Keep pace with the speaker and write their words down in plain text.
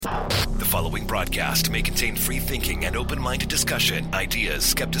broadcast may contain free thinking and open-minded discussion, ideas,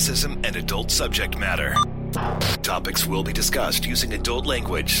 skepticism, and adult subject matter. Topics will be discussed using adult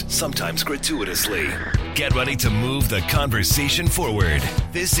language, sometimes gratuitously. Get ready to move the conversation forward.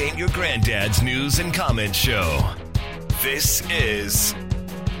 This ain't your granddad's news and comment show. This is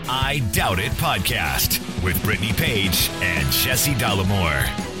I Doubt It Podcast with Brittany Page and Jesse Dollamore.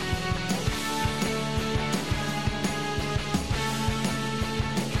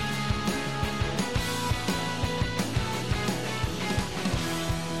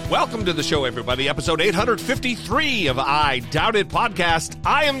 Welcome to the show, everybody. Episode 853 of I Doubt It Podcast.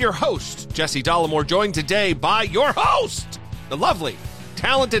 I am your host, Jesse Dollamore, joined today by your host, the lovely,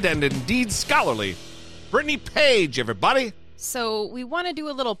 talented, and indeed scholarly Brittany Page, everybody. So we want to do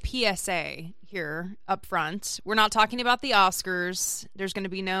a little PSA here up front. We're not talking about the Oscars. There's going to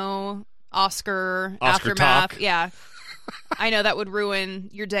be no Oscar aftermath. Talk. Yeah. I know that would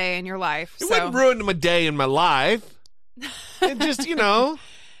ruin your day and your life. It wouldn't ruin my day and my life. It just,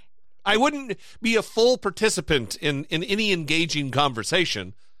 I wouldn't be a full participant in any engaging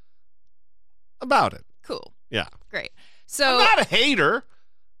conversation about it. Cool. Yeah. Great. So I'm not a hater.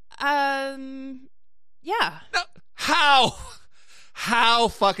 Yeah. No, how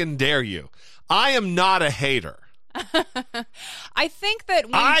fucking dare you? I am not a hater. I think that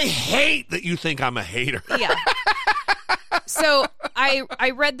I hate that you think I'm a hater. Yeah. So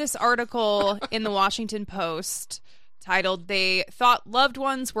I read this article in the Washington Post titled, "They Thought Loved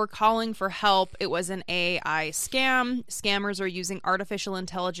Ones Were Calling for Help. It was an AI Scam. Scammers are using artificial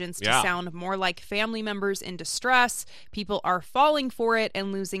intelligence to sound more like family members in distress. People are falling for it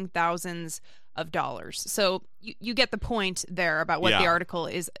and losing thousands of dollars." So you get the point there about what the article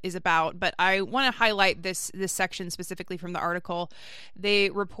is about, but I want to highlight this section specifically from the article. They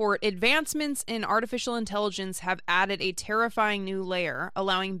report advancements in artificial intelligence have added a terrifying new layer,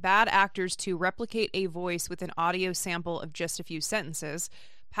 allowing bad actors to replicate a voice with an audio sample of just a few sentences.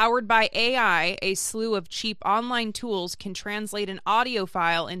 Powered by AI, a slew of cheap online tools can translate an audio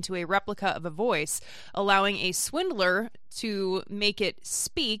file into a replica of a voice, allowing a swindler to make it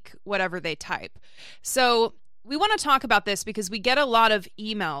speak whatever they type. So we want to talk about this because we get a lot of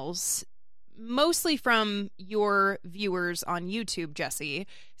emails, mostly from your viewers on YouTube, Jesse,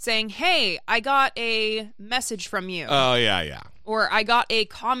 saying, "Hey, I got a message from you." Oh, yeah. Or I got a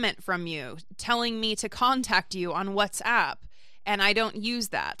comment from you telling me to contact you on WhatsApp. And I don't use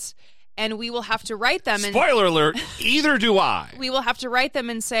that. And we will have to write them. Spoiler alert, either do I. We will have to write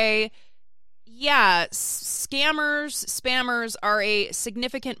them and say, yeah, spammers are a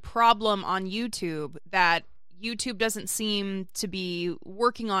significant problem on YouTube that YouTube doesn't seem to be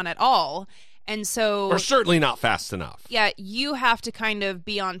working on at all. And so... Or certainly not fast enough. Yeah, you have to kind of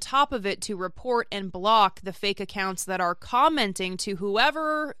be on top of it to report and block the fake accounts that are commenting to who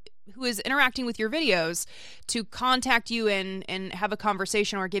is interacting with your videos to contact you and have a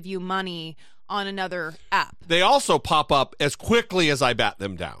conversation or give you money on another app. They also pop up as quickly as I bat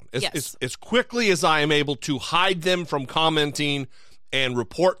them down. As quickly as I am able to hide them from commenting and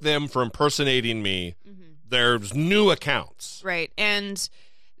report them for impersonating me, there's new accounts. Right. And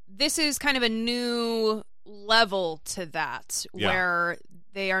this is kind of a new level to that, where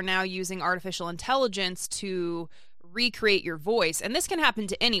they are now using artificial intelligence to recreate your voice, and this can happen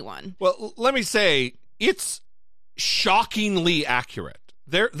to anyone. Well, let me say, it's shockingly accurate.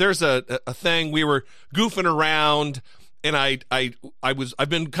 There's a thing, we were goofing around, and I've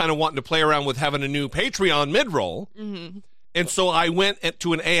been kind of wanting to play around with having a new Patreon mid-roll, and so I went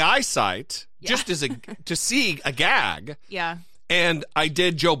to an AI site just to see a gag. Yeah. And I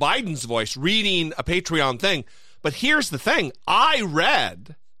did Joe Biden's voice reading a Patreon thing. But here's the thing. I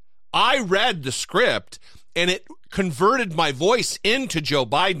read the script, and it converted my voice into Joe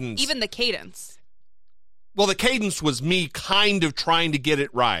Biden's. Even the cadence. Well, the cadence was me kind of trying to get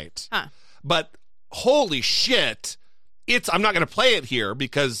it right. Huh. But holy shit, I'm not going to play it here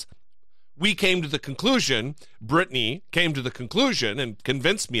because we came to the conclusion, Brittany came to the conclusion and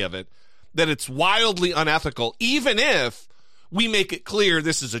convinced me of it, that it's wildly unethical, even if we make it clear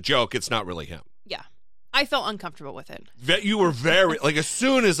this is a joke, it's not really him. Yeah. I felt uncomfortable with it. You were very, as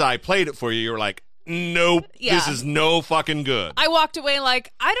soon as I played it for you, you were like, nope, this is no fucking good. I walked away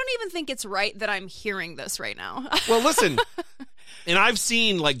like, I don't even think it's right that I'm hearing this right now. Well, listen, and I've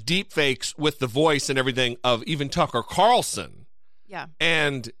seen deep fakes with the voice and everything of even Tucker Carlson. Yeah.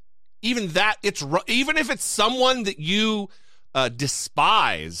 And even that, even if it's someone that you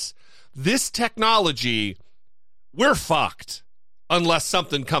despise, this technology, we're fucked unless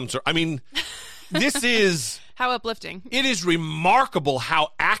something comes. I mean, this is... How uplifting. It is remarkable how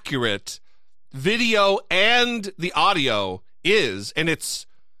accurate video and the audio is, and it's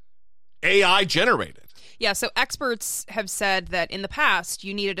AI generated. Yeah, so experts have said that in the past,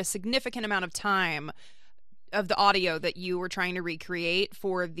 you needed a significant amount of time of the audio that you were trying to recreate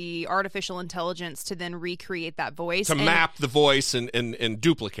for the artificial intelligence to then recreate that voice. To map the voice and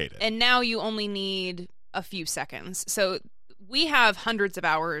duplicate it. And now you only need a few seconds. So we have hundreds of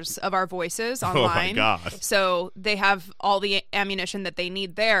hours of our voices online. Oh, my God. So they have all the ammunition that they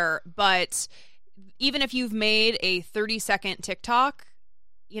need there. But even if you've made a 30-second TikTok,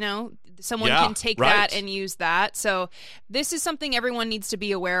 someone can take that and use that. So this is something everyone needs to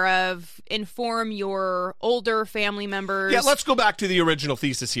be aware of. Inform your older family members. Yeah, let's go back to the original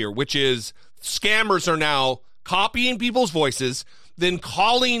thesis here, which is scammers are now copying people's voices, then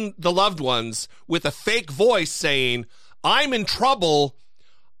calling the loved ones with a fake voice saying, I'm in trouble.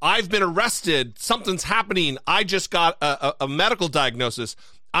 I've been arrested. Something's happening. I just got a medical diagnosis.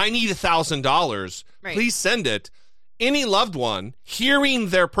 I need $1,000. Right. Please send it. Any loved one hearing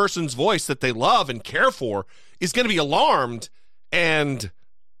their person's voice that they love and care for is going to be alarmed and,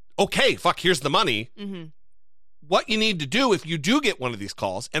 okay, fuck, here's the money. Mm-hmm. What you need to do if you do get one of these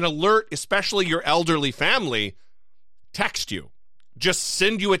calls and alert, especially your elderly family, text you. Just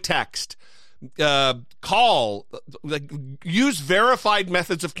send you a text. Call. Use verified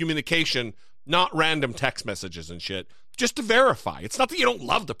methods of communication, not random text messages and shit, just to verify. It's not that you don't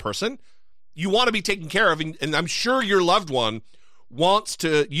love the person. You want to be taken care of, and I'm sure your loved one wants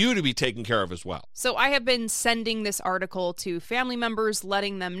you to be taken care of as well. So I have been sending this article to family members,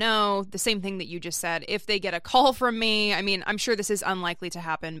 letting them know the same thing that you just said. If they get a call from me, I mean, I'm sure this is unlikely to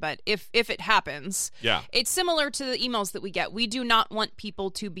happen, but if it happens, it's similar to the emails that we get. We do not want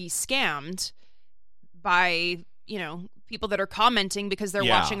people to be scammed by, people that are commenting because they're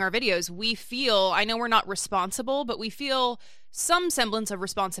watching our videos. We feel, I know we're not responsible, but we feel some semblance of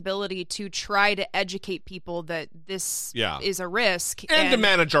responsibility to try to educate people that this is a risk. And to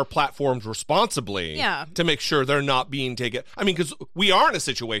manage our platforms responsibly to make sure they're not being taken. I mean, because we are in a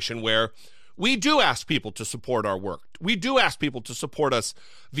situation where we do ask people to support our work. We do ask people to support us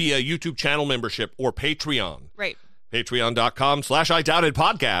via YouTube channel membership or Patreon. Right.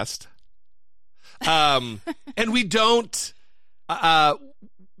 Patreon.com/IDoubtedPodcast. And we don't,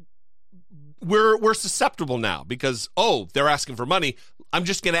 we're susceptible now because, they're asking for money. I'm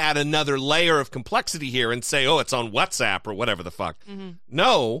just going to add another layer of complexity here and say, it's on WhatsApp or whatever the fuck. Mm-hmm.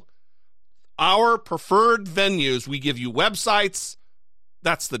 No, our preferred venues, we give you websites.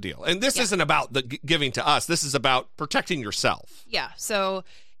 That's the deal. And this isn't about the giving to us. This is about protecting yourself. Yeah. So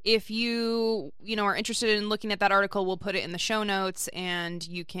if you are interested in looking at that article, we'll put it in the show notes and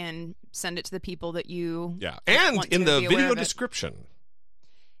you can send it to the people that you and want in to the be aware video of it. description.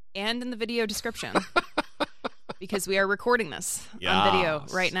 And in the video description. Because we are recording this on video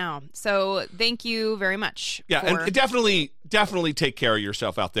right now. So thank you very much. Yeah, and definitely take care of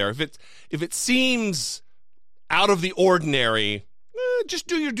yourself out there. If it seems out of the ordinary, just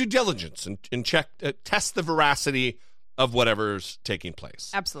do your due diligence and check, test the veracity of whatever's taking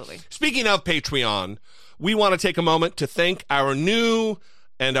place. Absolutely. Speaking of Patreon, we want to take a moment to thank our new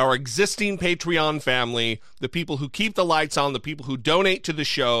and our existing Patreon family, the people who keep the lights on, the people who donate to the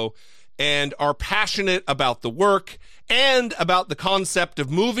show and are passionate about the work and about the concept of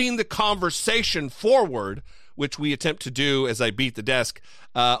moving the conversation forward, which we attempt to do as I beat the desk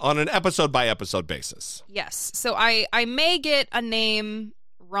on an episode-by-episode basis. Yes. So I may get a name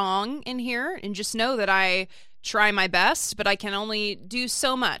wrong in here, and just know that I try my best, but I can only do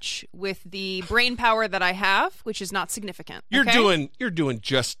so much with the brain power that I have, which is not significant. You're doing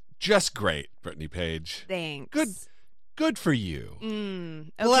just great, Brittany Page. Thanks. Good for you.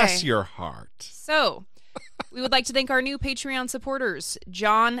 Okay. Bless your heart. So, we would like to thank our new Patreon supporters,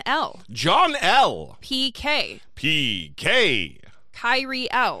 John L. PK. Kyrie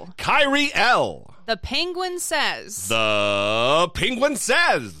L. The Penguin Says.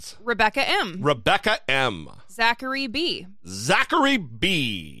 Rebecca M. Zachary B.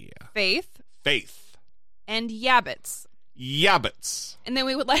 Faith. And Yabbits. And then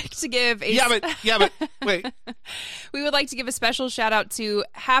we would like to give wait. We would like to give a special shout out to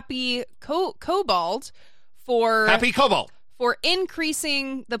Happy Cobalt for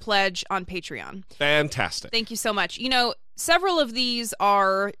increasing the pledge on Patreon. Fantastic. Thank you so much. Several of these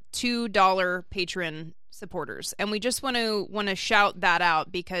are $2 patron supporters, and we just want to shout that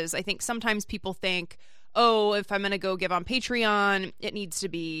out because I think sometimes people think, if I'm going to go give on Patreon, it needs to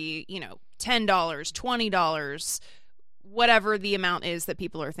be, $10, $20, whatever the amount is that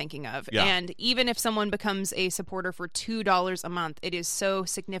people are thinking of. Yeah. And even if someone becomes a supporter for $2 a month, it is so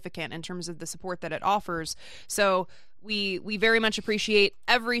significant in terms of the support that it offers. So We very much appreciate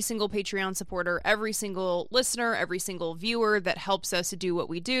every single Patreon supporter, every single listener, every single viewer that helps us do what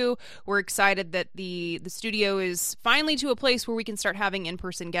we do. We're excited that the studio is finally to a place where we can start having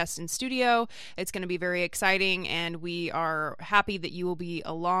in-person guests in studio. It's going to be very exciting, and we are happy that you will be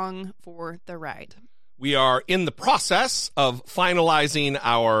along for the ride. We are in the process of finalizing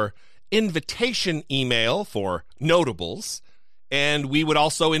our invitation email for notables, and we would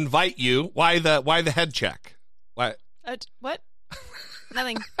also invite you. Why the head check? What?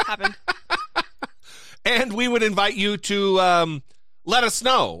 Nothing happened. And we would invite you to let us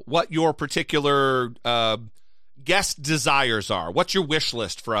know what your particular guest desires are. What's your wish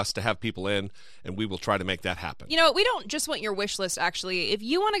list for us to have people in, and we will try to make that happen. You know, we don't just want your wish list, actually. If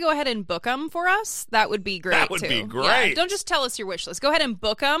you want to go ahead and book them for us, that would be great, That would be great. Yeah, don't just tell us your wish list. Go ahead and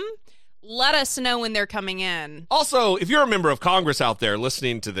book them. Let us know when they're coming in. Also, if you're a member of Congress out there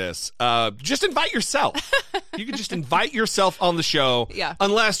listening to this, just invite yourself. You can just invite yourself on the show. Yeah.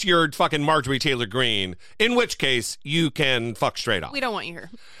 Unless you're fucking Marjorie Taylor Greene, in which case you can fuck straight off. We don't want you here.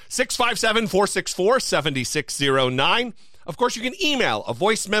 657-464-7609. Of course, you can email a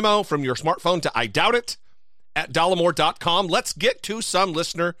voice memo from your smartphone to idoubt@dollamore.com. Let's get to some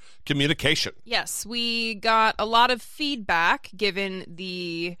listener communication. Yes, we got a lot of feedback given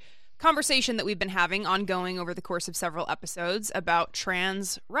the conversation that we've been having ongoing over the course of several episodes about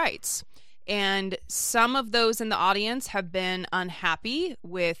trans rights. And some of those in the audience have been unhappy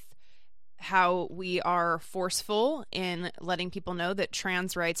with how we are forceful in letting people know that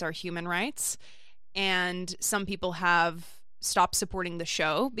trans rights are human rights. And some people have stopped supporting the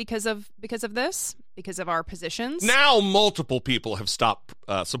show because of this, because of our positions. Now multiple people have stopped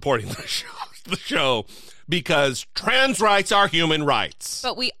supporting the show because trans rights are human rights.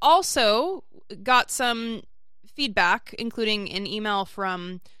 But we also got some feedback, including an email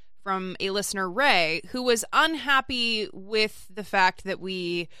from a listener, Ray, who was unhappy with the fact that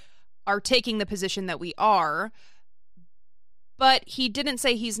we are taking the position that we are. But he didn't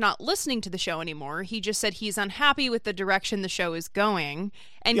say he's not listening to the show anymore. He just said he's unhappy with the direction the show is going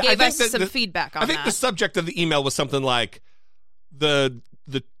and gave us some feedback on that. I think the subject of the email was something like the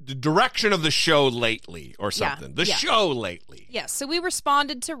direction of the show lately or something. The show lately. Yes. So we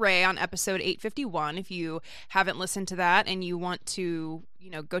responded to Ray on episode 851. If you haven't listened to that and you want to,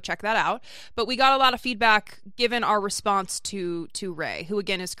 go check that out. But we got a lot of feedback given our response to Ray, who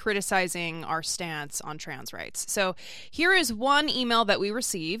again is criticizing our stance on trans rights. So here is one email that we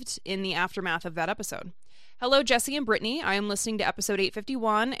received in the aftermath of that episode. Hello, Jesse and Brittany. I am listening to episode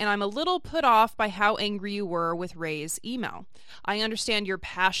 851, and I'm a little put off by how angry you were with Ray's email. I understand your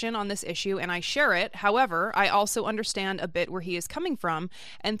passion on this issue, and I share it. However, I also understand a bit where he is coming from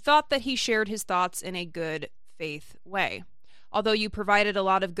and thought that he shared his thoughts in a good faith way. Although you provided a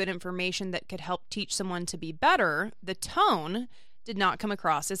lot of good information that could help teach someone to be better, the tone did not come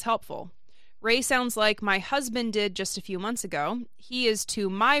across as helpful. Ray sounds like my husband did just a few months ago. He is to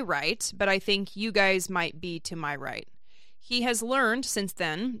my right, but I think you guys might be to my right. He has learned since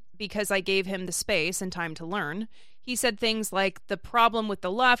then, because I gave him the space and time to learn. He said things like, the problem with the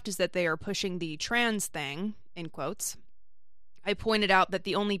left is that they are pushing the trans thing, in quotes. I pointed out that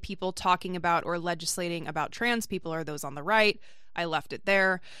the only people talking about or legislating about trans people are those on the right. I left it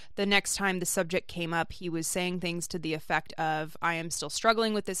there. The next time the subject came up, he was saying things to the effect of, I am still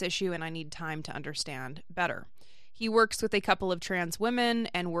struggling with this issue and I need time to understand better. He works with a couple of trans women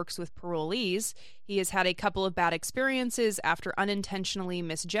and works with parolees. He has had a couple of bad experiences after unintentionally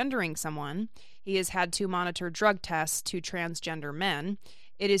misgendering someone. He has had to monitor drug tests to transgender men.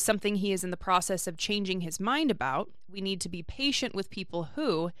 It is something he is in the process of changing his mind about. We need to be patient with people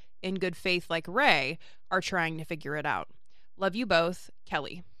who, in good faith like Ray, are trying to figure it out. Love you both,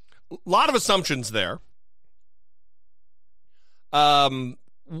 Kelly. A lot of assumptions there.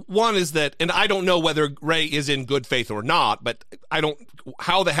 One is that, and I don't know whether Ray is in good faith or not, but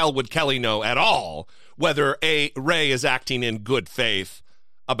how the hell would Kelly know at all whether Ray is acting in good faith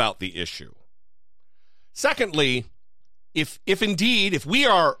about the issue? Secondly, if we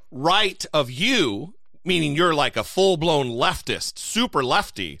are right of you, meaning you're like a full-blown leftist, super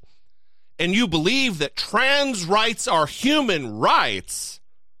lefty, and you believe that trans rights are human rights,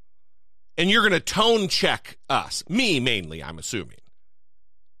 and you're going to tone check us, me mainly, I'm assuming.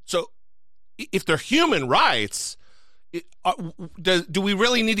 So if they're human rights, do we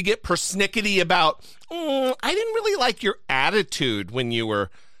really need to get persnickety about, I didn't really like your attitude when you were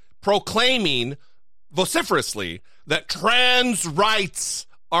proclaiming vociferously that trans rights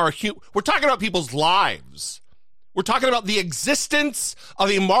are we're talking about people's lives. We're talking about the existence of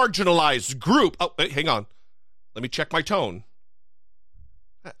a marginalized group. Oh, hang on. Let me check my tone.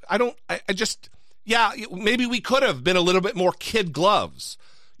 Yeah, maybe we could have been a little bit more kid gloves.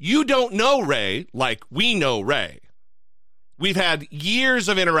 You don't know Ray like we know Ray. We've had years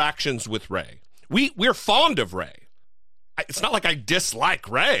of interactions with Ray. We're fond of Ray. It's not like I dislike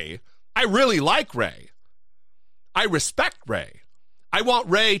Ray. I really like Ray. I respect Ray. I want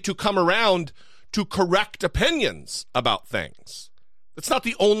Ray to come around to correct opinions about things. It's not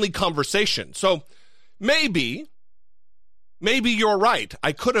the only conversation. So maybe you're right.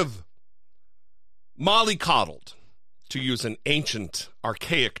 I could have mollycoddled, to use an ancient,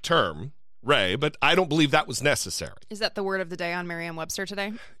 archaic term, Ray, but I don't believe that was necessary. Is that the word of the day on Merriam-Webster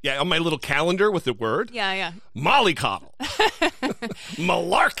today? Yeah, on my little calendar with the word. Yeah. Mollycoddle.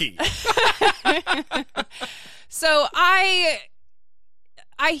 Malarkey. So I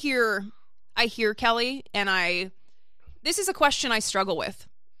hear Kelly, and this is a question I struggle with.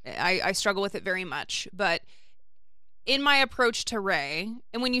 I struggle with it very much, but in my approach to Ray,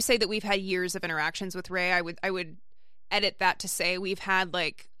 and when you say that we've had years of interactions with Ray, I would edit that to say we've had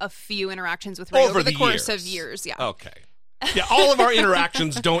like a few interactions with Ray over the course of years. Yeah. Okay. Yeah, all of our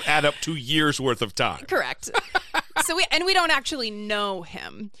interactions don't add up to years worth of time. Correct. So we don't actually know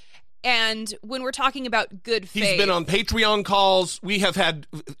him. And when we're talking about good faith, he's been on Patreon calls. We have had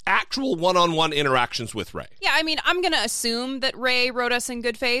actual one-on-one interactions with Ray. Yeah, I mean, I'm going to assume that Ray wrote us in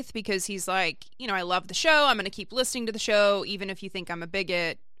good faith because he's like, I love the show. I'm going to keep listening to the show, even if you think I'm a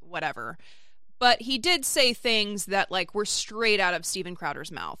bigot, whatever. But he did say things that like were straight out of Steven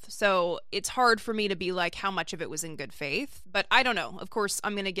Crowder's mouth. So it's hard for me to be like how much of it was in good faith. But I don't know. Of course,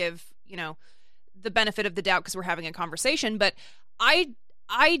 I'm going to give, the benefit of the doubt because we're having a conversation. But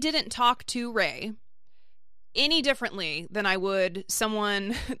I didn't talk to Ray any differently than I would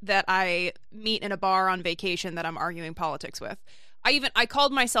someone that I meet in a bar on vacation that I'm arguing politics with. I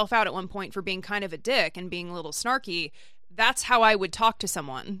called myself out at one point for being kind of a dick and being a little snarky. That's how I would talk to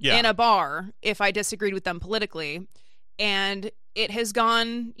someone in a bar if I disagreed with them politically. And it has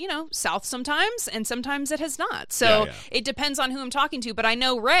gone, south sometimes, and sometimes it has not. So It depends on who I'm talking to. But I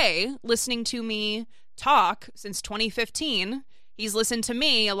know Ray, listening to me talk since 2015, he's listened to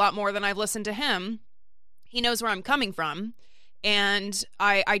me a lot more than I've listened to him. He knows where I'm coming from. And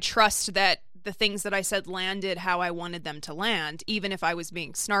I trust that the things that I said landed how I wanted them to land, even if I was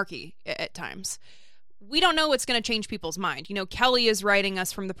being snarky at times. We don't know what's going to change people's mind. Kelly is writing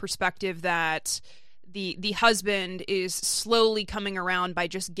us from the perspective that the husband is slowly coming around by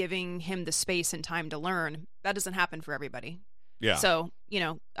just giving him the space and time to learn. That doesn't happen for everybody. Yeah. So,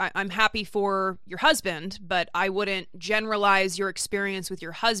 I'm happy for your husband, but I wouldn't generalize your experience with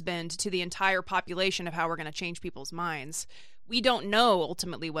your husband to the entire population of how we're going to change people's minds. We don't know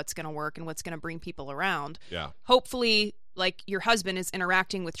ultimately what's going to work and what's going to bring people around. Yeah. Hopefully, like your husband is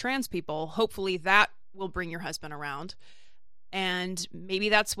interacting with trans people, hopefully that will bring your husband around. And maybe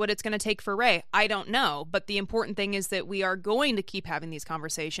that's what it's going to take for Ray. I don't know. But the important thing is that we are going to keep having these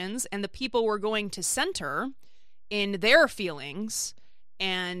conversations, and the people we're going to center in their feelings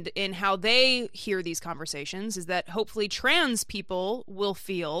and in how they hear these conversations is that hopefully trans people will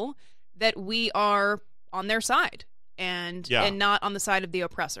feel that we are on their side and not on the side of the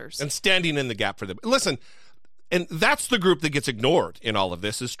oppressors. And standing in the gap for them. Listen, and that's the group that gets ignored in all of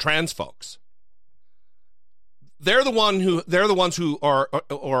this is trans folks. They're the ones who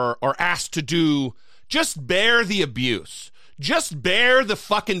are asked to do just bear the abuse. Just bear the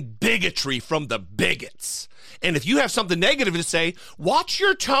fucking bigotry from the bigots. And if you have something negative to say, watch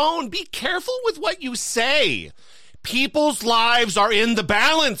your tone. Be careful with what you say. People's lives are in the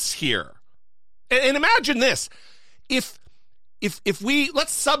balance here. And imagine this. If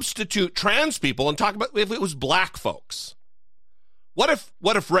let's substitute trans people and talk about if it was black folks. What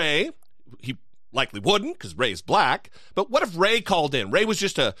if Ray, he likely wouldn't because Ray's black, but what if Ray called in? Ray was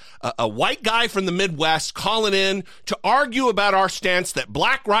just a white guy from the Midwest calling in to argue about our stance that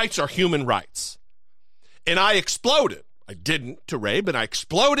black rights are human rights. And I exploded. I didn't to Ray, but I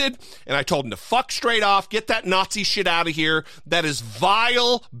exploded, and I told him to fuck straight off, get that Nazi shit out of here. That is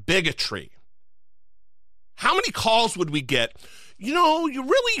vile bigotry. How many calls would we get? You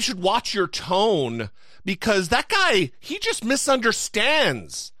really should watch your tone because that guy, he just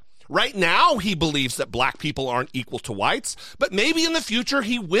misunderstands. Right now, he believes that black people aren't equal to whites, but maybe in the future,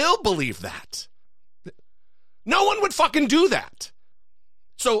 he will believe that. No one would fucking do that.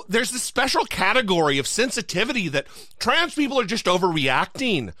 So there's this special category of sensitivity that trans people are just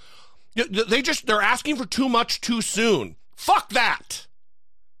overreacting. They're asking for too much too soon. Fuck that.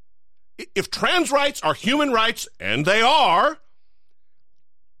 If trans rights are human rights, and they are,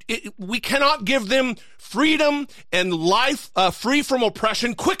 we cannot give them freedom and life free from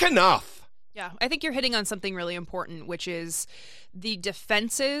oppression quick enough. Yeah, I think you're hitting on something really important, which is the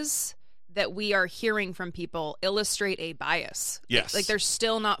defenses that we are hearing from people illustrate a bias. Yes. Like they're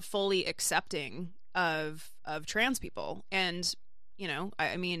still not fully accepting of trans people. And, you know,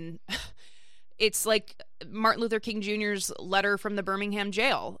 I mean, it's like Martin Luther King Jr.'s letter from the Birmingham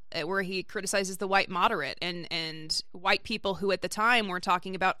jail, where he criticizes the white moderate and white people who at the time were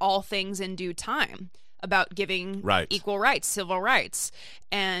talking about all things in due time, about giving equal rights, civil rights.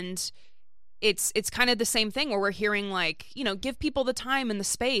 And it's kind of the same thing where we're hearing, like, you know, give people the time and the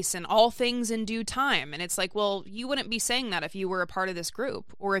space and all things in due time. And it's like, well, you wouldn't be saying that if you were a part of this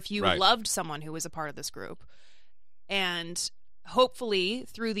group or if you loved someone who was a part of this group. And hopefully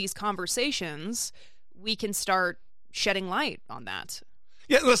through these conversations, we can start shedding light on that.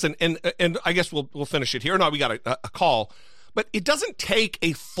 Yeah, listen, and I guess we'll finish it here. No, we got a call. But it doesn't take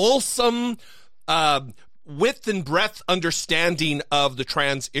a fulsome width and breadth understanding of the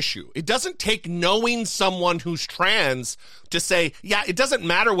trans issue. It doesn't take knowing someone who's trans to say, yeah, it doesn't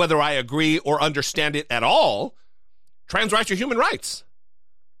matter whether I agree or understand it at all. Trans rights are human rights.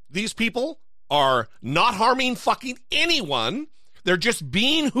 These people are not harming fucking anyone. They're just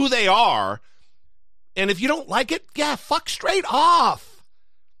being who they are. And if you don't like it, yeah, fuck straight off.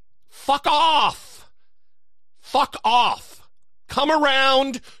 Fuck off. Fuck off. Come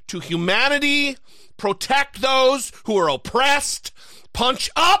around to humanity. Protect those who are oppressed.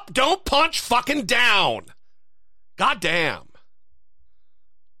 Punch up, don't punch fucking down. Goddamn.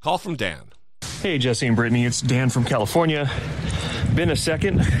 Call from Dan. Hey, Jesse and Brittany, it's Dan from California. Been a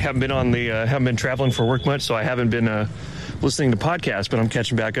second. Haven't been traveling for work much, so I haven't been listening to podcasts, but I'm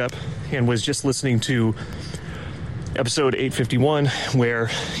catching back up and was just listening to episode 851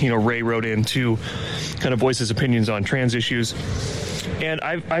 where, you know, Ray wrote in to kind of voice his opinions on trans issues. And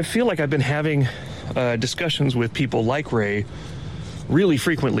I feel like I've been having discussions with people like Ray really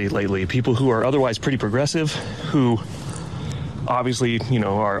frequently lately, people who are otherwise pretty progressive, who obviously, you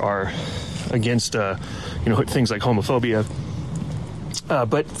know, are against, you know, things like homophobia,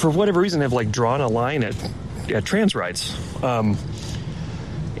 but for whatever reason have like drawn a line at trans rights.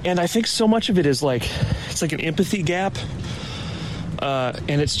 And I think so much of it is like, it's like an empathy gap.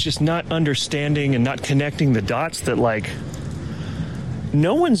 And it's just not understanding and not connecting the dots that, like,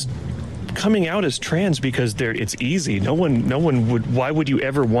 no one's coming out as trans because it's easy. No one would. Why would you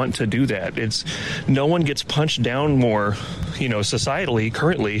ever want to do that? No one gets punched down more, you know, societally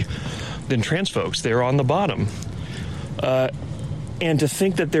currently than trans folks. They're on the bottom. And to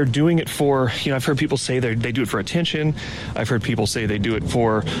think that they're doing it for, you know, I've heard people say they do it for attention. I've heard people say they do it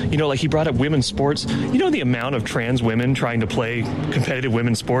for, you know, like he brought up women's sports. You know, the amount of trans women trying to play competitive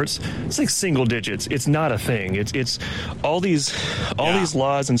women's sports, it's like single digits. It's not a thing. It's all these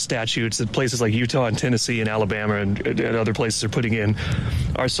laws and statutes that places like Utah and Tennessee and Alabama and other places are putting in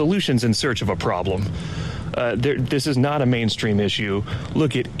are solutions in search of a problem. This is not a mainstream issue.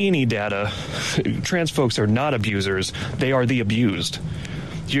 Look at any data. Trans folks are not abusers. They are the abused.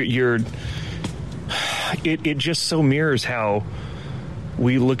 It just so mirrors how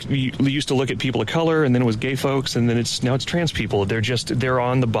we used to look at people of color, and then it was gay folks, and then now it's trans people. They're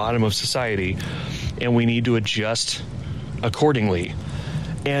on the bottom of society, and we need to adjust accordingly.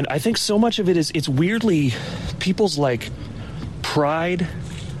 And I think so much of it is, it's weirdly people's like pride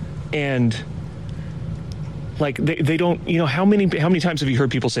and like they don't, you know, how many times have you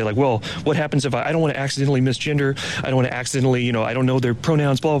heard people say like, well, what happens if I don't want to accidentally misgender? I don't want to accidentally, you know, I don't know their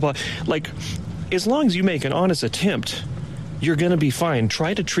pronouns, blah, blah, blah. Like, as long as you make an honest attempt, you're going to be fine.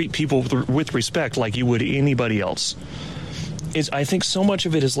 Try to treat people with respect like you would anybody else. I think so much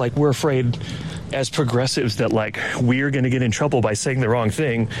of it is like we're afraid as progressives that like we're going to get in trouble by saying the wrong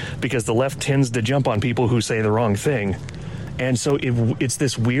thing because the left tends to jump on people who say the wrong thing. And so it's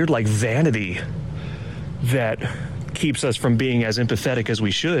this weird like vanity that keeps us from being as empathetic as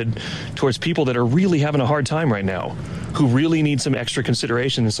we should towards people that are really having a hard time right now, who really need some extra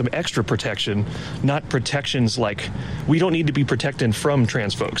consideration and some extra protection, not protections like we don't need to be protected from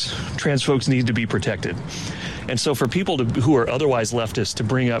trans folks. Trans folks need to be protected. And so for people who are otherwise leftists to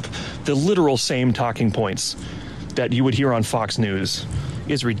bring up the literal same talking points that you would hear on Fox News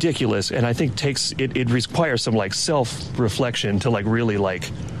is ridiculous. And I think it requires some like self-reflection to like really like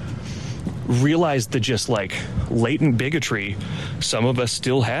realize the just like latent bigotry some of us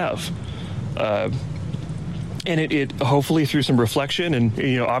still have. And it hopefully through some reflection and,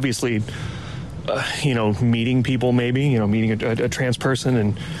 you know, obviously, you know, meeting people, maybe, you know, meeting a trans person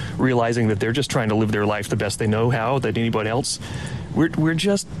and realizing that they're just trying to live their life the best they know how, that anybody else, we're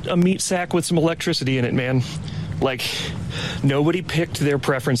just a meat sack with some electricity in it, man. Like, nobody picked their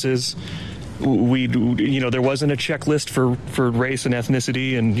preferences. there wasn't a checklist for race and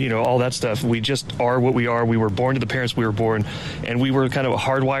ethnicity and, all that stuff. We just are what we are. We were born to the parents we were born, and we were kind of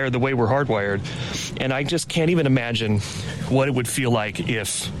hardwired the way we're hardwired. And I just can't even imagine what it would feel like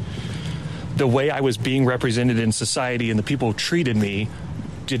if the way I was being represented in society and the people who treated me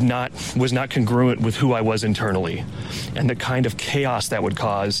was not congruent with who I was internally, and the kind of chaos that would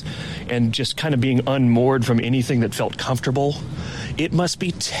cause, and just kind of being unmoored from anything that felt comfortable. It must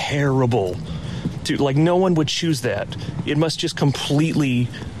be terrible no one would choose that. It must just completely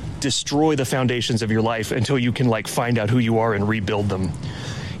destroy the foundations of your life until you can find out who you are and rebuild them.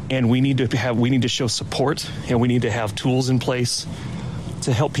 And we need to show support, and we need to have tools in place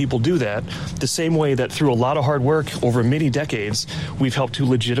to help people do that, the same way that through a lot of hard work over many decades, we've helped to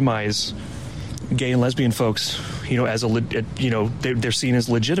legitimize gay and lesbian folks, as they're seen as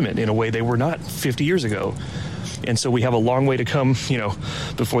legitimate in a way they were not 50 years ago. And so we have a long way to come.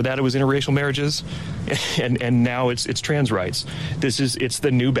 Before that it was interracial marriages, and now it's trans rights. It's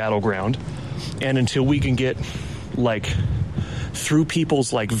the new battleground. And until we can get through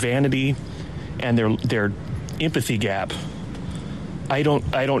people's vanity and their empathy gap, I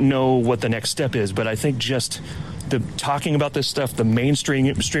don't know what the next step is, but I think just the talking about this stuff, the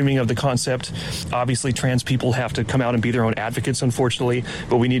mainstreaming of the concept. Obviously, trans people have to come out and be their own advocates, unfortunately,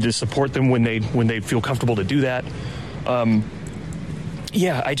 but we need to support them when they feel comfortable to do that.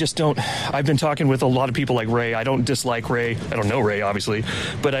 I just don't. I've been talking with a lot of people like Ray. I don't dislike Ray. I don't know Ray, obviously,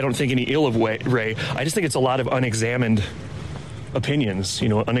 but I don't think any ill of Ray. I just think it's a lot of unexamined opinions,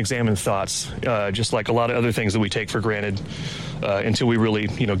 unexamined thoughts, just like a lot of other things that we take for granted until we really,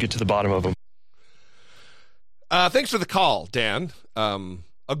 get to the bottom of them. Thanks for the call, Dan.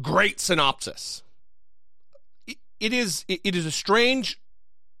 A great synopsis. It is a strange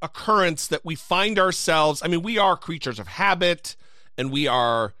occurrence that we find ourselves. I mean, we are creatures of habit, and we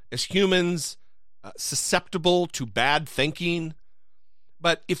are, as humans, susceptible to bad thinking.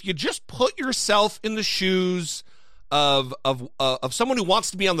 But if you just put yourself in the shoes of someone who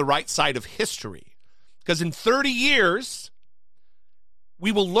wants to be on the right side of history, because in 30 years,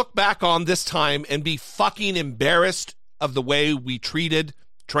 we will look back on this time and be fucking embarrassed of the way we treated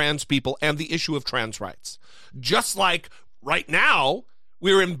trans people and the issue of trans rights. Just like right now,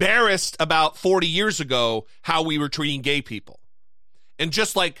 we're embarrassed about 40 years ago how we were treating gay people. And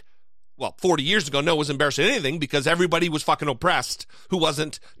just like, 40 years ago, no one was embarrassed at anything because everybody was fucking oppressed who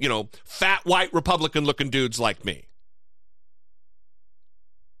wasn't, fat, white, Republican-looking dudes like me.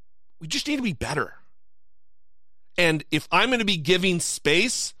 We just need to be better. And if I'm going to be giving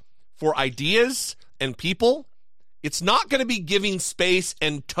space for ideas and people, it's not going to be giving space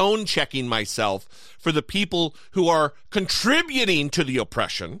and tone checking myself for the people who are contributing to the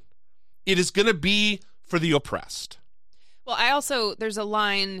oppression. It is going to be for the oppressed. Well, there's a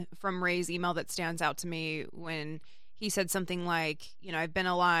line from Ray's email that stands out to me when he said something like, I've been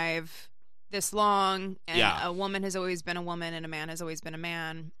alive this long, and a woman has always been a woman, and a man has always been a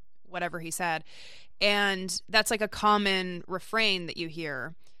man, whatever he said. And that's like a common refrain that you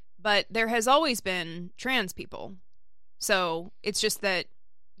hear. But there has always been trans people. So it's just that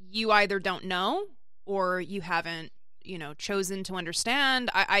you either don't know or you haven't, chosen to understand.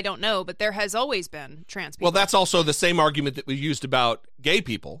 I don't know, but there has always been trans people. Well, that's also the same argument that we used about gay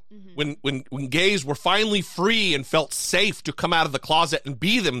people. Mm-hmm. When gays were finally free and felt safe to come out of the closet and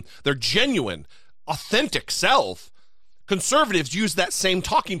be their genuine, authentic self, conservatives use that same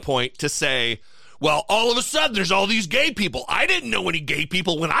talking point to say, well, all of a sudden, there's all these gay people. I didn't know any gay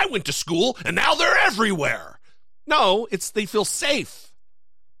people when I went to school, and now they're everywhere. No, they feel safe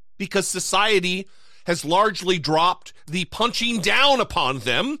because society has largely dropped the punching down upon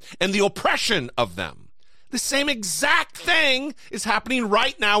them and the oppression of them. The same exact thing is happening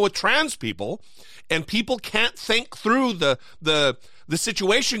right now with trans people, and people can't think through the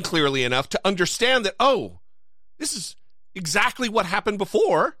situation clearly enough to understand that, this is exactly what happened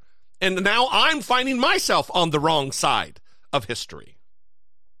before. And now I'm finding myself on the wrong side of history.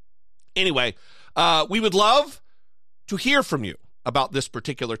 Anyway, we would love to hear from you about this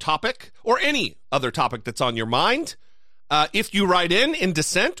particular topic or any other topic that's on your mind. If you write in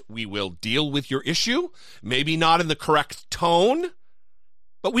dissent, we will deal with your issue. Maybe not in the correct tone,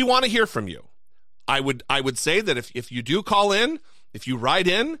 but we want to hear from you. I would say that if you do call in, if you write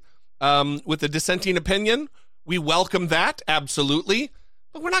in with a dissenting opinion, we welcome that, absolutely.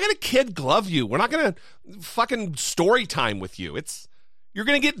 But we're not going to kid glove you. We're not going to fucking story time with you. You're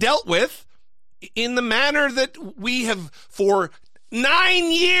going to get dealt with in the manner that we have for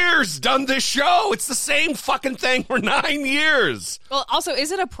 9 years done this show. It's the same fucking thing for 9 years. Well, also,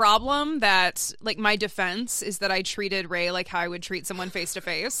 is it a problem that, like, my defense is that I treated Ray like how I would treat someone face to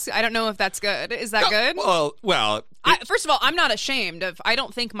face? I don't know if that's good. Is that good? Well. First of all, I'm not ashamed of. I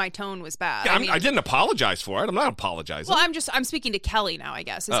don't think my tone was bad. Yeah, I didn't apologize for it. I'm not apologizing. Well, I'm speaking to Kelly now, I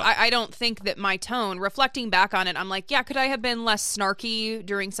guess. I don't think that my tone, reflecting back on it, I'm like, yeah, could I have been less snarky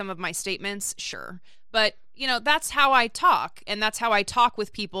during some of my statements? Sure. But, that's how I talk, and that's how I talk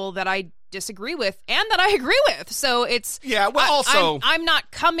with people that I disagree with and that I agree with. So it's... Yeah, well, also... I'm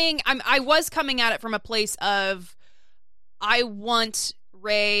not coming... I was coming at it from a place of, I want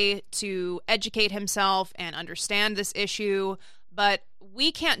Ray to educate himself and understand this issue, but we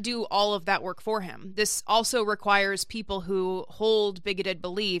can't do all of that work for him. This also requires people who hold bigoted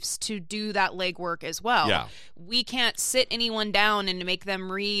beliefs to do that legwork as well. Yeah. We can't sit anyone down and make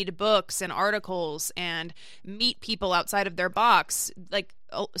them read books and articles and meet people outside of their box. Like,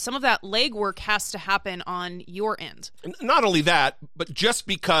 some of that legwork has to happen on your end. Not only that, but just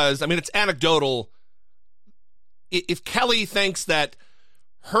because, it's anecdotal. If Kelly thinks that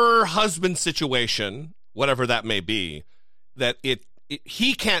her husband's situation, whatever that may be, that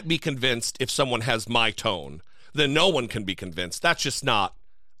he can't be convinced if someone has my tone, then no one can be convinced. That's just not.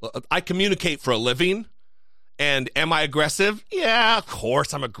 I communicate for a living, and am I aggressive? Yeah, of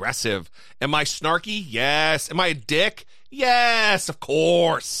course I'm aggressive. Am I snarky? Yes. Am I a dick? Yes, of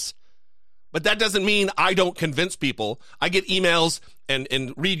course. But that doesn't mean I don't convince people. I get emails and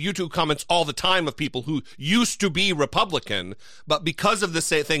read YouTube comments all the time of people who used to be Republican, but because of the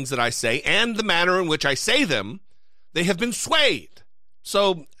things that I say and the manner in which I say them, they have been swayed.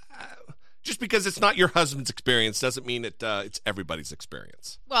 So just because it's not your husband's experience doesn't mean it's everybody's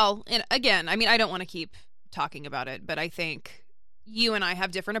experience. Well, and again, I don't want to keep talking about it, but I think you and I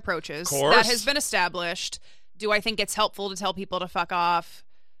have different approaches. Of course. That has been established. Do I think it's helpful to tell people to fuck off?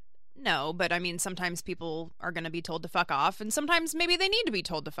 No, but sometimes people are going to be told to fuck off, and sometimes maybe they need to be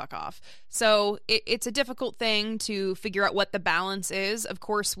told to fuck off. So it's a difficult thing to figure out what the balance is. Of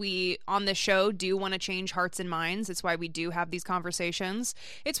course, we, on this show, do want to change hearts and minds. It's why we do have these conversations.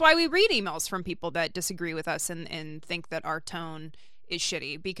 It's why we read emails from people that disagree with us and think that our tone is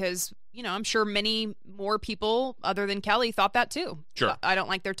shitty, because, I'm sure many more people other than Kelly thought that too. Sure. I don't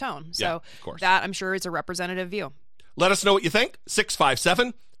like their tone. So yeah, of course. That, I'm sure, is a representative view. Let us know what you think.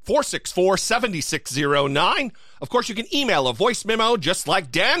 657-464-7609. Of course, you can email a voice memo just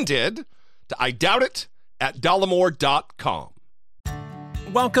like Dan did to idoubitit@dollemore.com.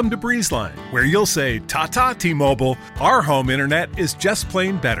 Welcome to BreezeLine, where you'll say, "Ta-ta, T-Mobile, our home internet is just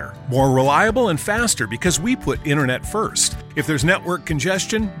plain better. More reliable and faster because we put internet first. If there's network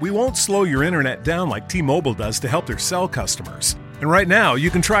congestion, we won't slow your internet down like T-Mobile does to help their cell customers." And right now, you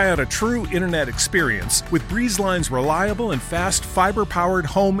can try out a true internet experience with BreezeLine's reliable and fast fiber-powered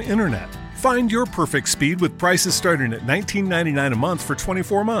home internet. Find your perfect speed with prices starting at $19.99 a month for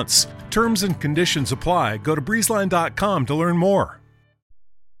 24 months. Terms and conditions apply. Go to breezeline.com to learn more.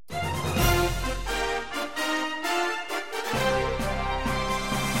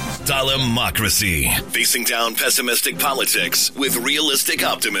 Dollemocracy. Facing down pessimistic politics with realistic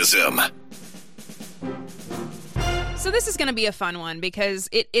optimism. So this is going to be a fun one because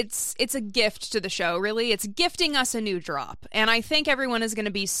it's a gift to the show, really. It's gifting us a new drop. And I think everyone is going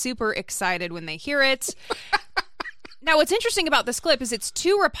to be super excited when they hear it. Now, what's interesting about this clip is it's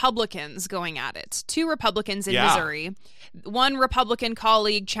two Republicans going at it. Two Republicans in Missouri. One Republican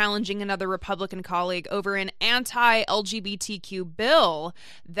colleague challenging another Republican colleague over an anti-LGBTQ bill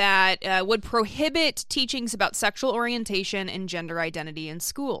that would prohibit teachings about sexual orientation and gender identity in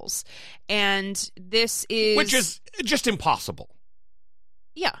schools. And this is... Which is just impossible.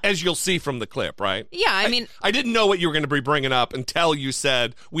 Yeah. As you'll see from the clip, right? Yeah, I mean... I didn't know what you were going to be bringing up until you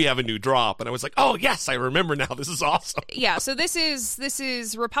said, we have a new drop. And I was like, oh, yes, I remember now. This is awesome. Yeah, so this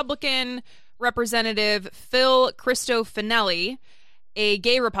is Republican Representative Phil Cristofanelli, a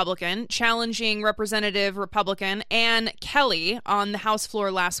gay Republican, challenging Representative Republican Ann Kelly on the House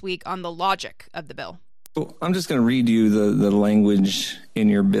floor last week on the logic of the bill. I'm just going to read you the language in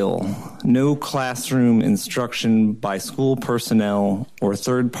your bill. No classroom instruction by school personnel or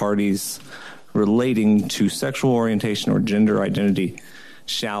third parties relating to sexual orientation or gender identity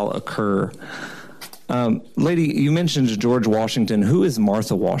shall occur. Lady, you mentioned George Washington. Who is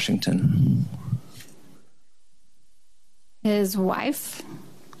Martha Washington? His wife.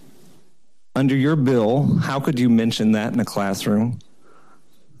 Under your bill, how could you mention that in a classroom?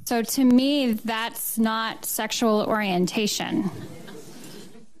 So to me, that's not sexual orientation.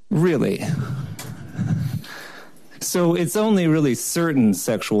 Really? So it's only really certain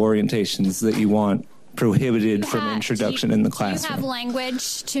sexual orientations that you want prohibited from introduction in the classroom. You have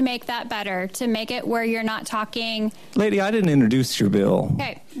language to make that better, to make it where you're not talking. Lady, I didn't introduce your bill.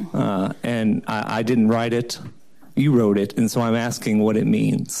 Okay. And I didn't write it. You wrote it, and so I'm asking what it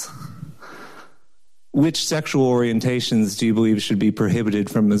means. Which sexual orientations do you believe should be prohibited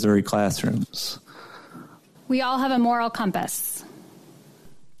from Missouri classrooms? We all have a moral compass.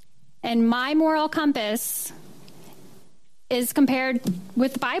 And my moral compass is compared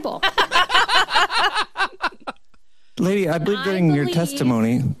with the Bible. Lady, I believe during your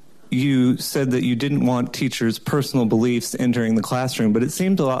testimony, you said that you didn't want teachers' personal beliefs entering the classroom, but it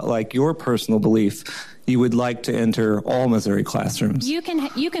seemed a lot like your personal belief. You would like to enter all Missouri classrooms. You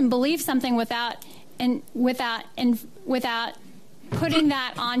can believe something without putting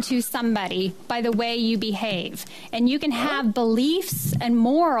that onto somebody by the way you behave. And you can have beliefs and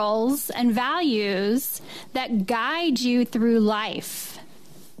morals and values that guide you through life.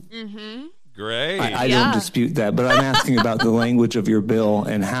 Mm-hmm. Great. I don't dispute that, but I'm asking about the language of your bill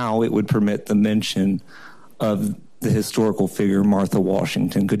and how it would permit the mention of the historical figure Martha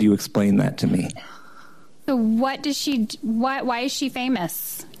Washington. Could you explain that to me? So why is she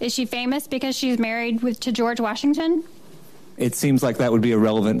famous? Is she famous because she's married to George Washington? It seems like that would be a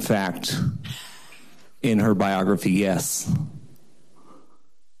relevant fact in her biography, yes.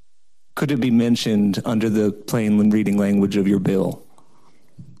 Could it be mentioned under the plain reading language of your bill?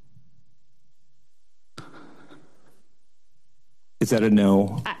 Is that a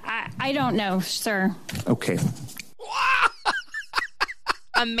no? I don't know, sir. Okay.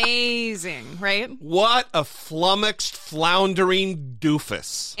 Amazing, right? What a flummoxed, floundering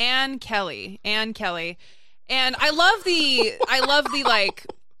doofus. Ann Kelly. And I love the like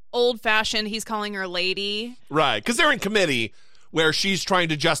old fashioned, he's calling her lady. Right, because they're in committee where she's trying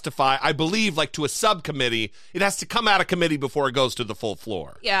to justify, I believe, like to a subcommittee. It has to come out of committee before it goes to the full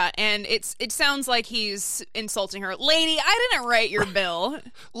floor. Yeah, and it sounds like he's insulting her. Lady, I didn't write your bill.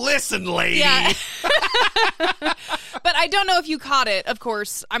 Listen, lady. Yeah. But I don't know if you caught it. Of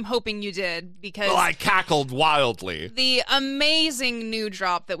course, I'm hoping you did, because Well, I cackled wildly. the amazing new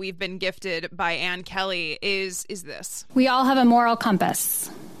drop that we've been gifted by Ann Kelly is this. We all have a moral compass.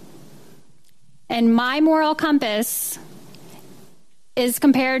 And my moral compass is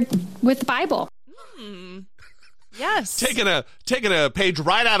compared with the Bible. Yes. Taking a page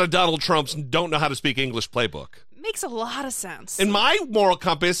right out of Donald Trump's don't know how to speak English playbook. Makes a lot of sense. And my moral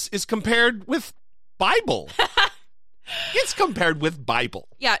compass is compared with Bible. It's compared with Bible.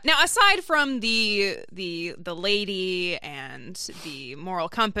 Yeah. Now, aside from the lady and the moral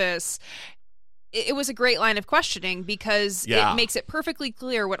compass, it was a great line of questioning, because it makes it perfectly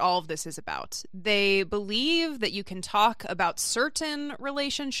clear what all of this is about. They believe that you can talk about certain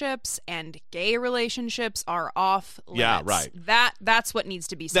relationships, and gay relationships are off limits. Yeah, right. That's what needs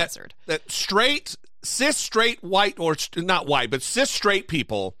to be censored. That cis straight white, or not white, but cis straight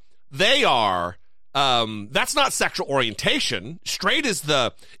people, they are. That's not sexual orientation. Straight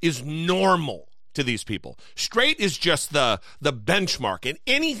is normal to these people. Straight is just the benchmark, and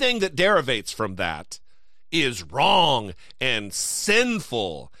anything that derivates from that is wrong and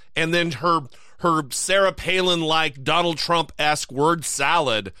sinful. And then her Sarah Palin-like Donald Trump-esque word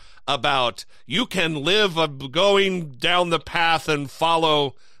salad about you can live going down the path and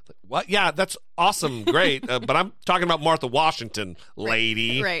follow. What? Yeah, that's awesome, great. But I'm talking about Martha Washington,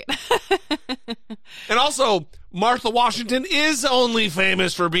 lady. Right. And also, Martha Washington is only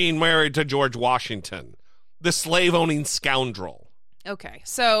famous for being married to George Washington, the slave-owning scoundrel. Okay,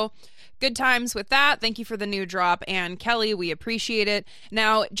 so good times with that. Thank you for the new drop, and Kelly, we appreciate it.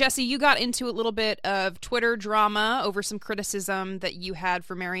 Now, Jesse, you got into a little bit of Twitter drama over some criticism that you had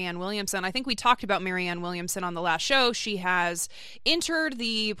for Marianne Williamson. I think we talked about Marianne Williamson on the last show. She has entered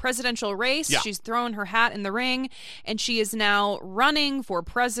the presidential race. Yeah. She's thrown her hat in the ring, and she is now running for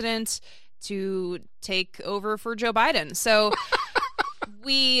president to take over for Joe Biden. So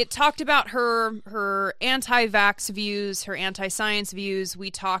we talked about her anti-vax views, her anti-science views. We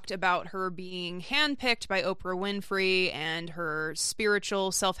talked about her being handpicked by Oprah Winfrey and her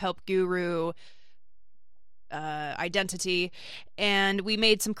spiritual self-help guru identity. And we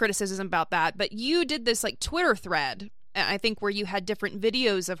made some criticism about that. But you did this like Twitter thread, I think, where you had different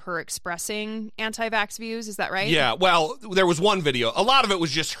videos of her expressing anti-vax views. Is that right? Yeah, well, there was one video. A lot of it was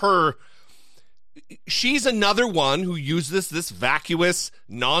just her. She's another one who uses this vacuous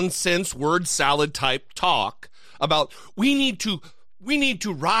nonsense word salad type talk about we need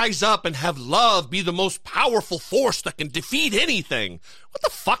to rise up and have love be the most powerful force that can defeat anything. What the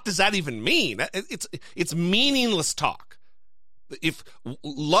fuck does that even mean? It's meaningless talk. If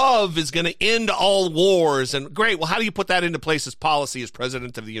love is going to end all wars, and great, well, how do you put that into place as policy as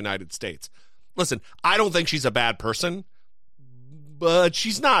president of the United States? listen, I don't think she's a bad person, but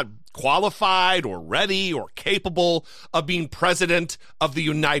she's not qualified or ready or capable of being president of the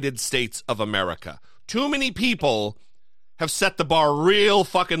United States of America. Too many people have set the bar real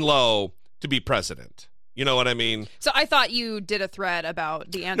fucking low to be president. You know what I mean? So I thought you did a thread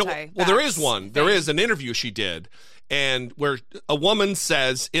about the anti-vax. Well, there is one. There is an interview she did, and where a woman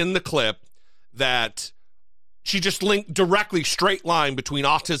says in the clip that she just linked directly, straight line between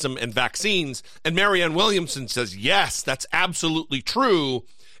autism and vaccines, and Marianne Williamson says, yes, that's absolutely true,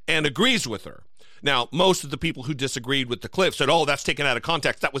 and agrees with her. Now, most of the people who disagreed with the clip said, oh, that's taken out of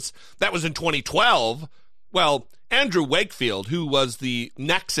context. That was in 2012. Well, Andrew Wakefield, who was the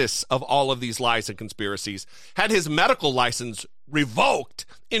nexus of all of these lies and conspiracies, had his medical license revoked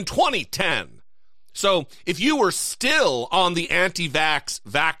in 2010. So if you were still on the anti-vax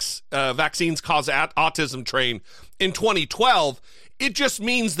vaccines cause autism train in 2012, it just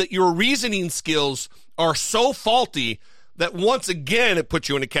means that your reasoning skills are so faulty that once again it puts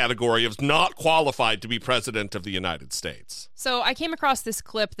you in a category of not qualified to be president of the United States. So I came across this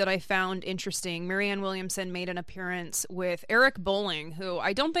clip that I found interesting. Marianne Williamson made an appearance with Eric Bolling, who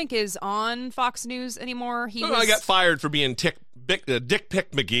I don't think is on Fox News anymore. I got fired for being Dick Pick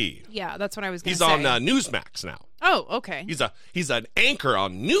McGee. Yeah, that's what I was going to say. He's on Newsmax now. Oh, okay. He's an anchor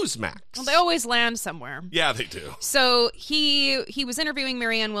on Newsmax. Well, they always land somewhere. Yeah, they do. So he was interviewing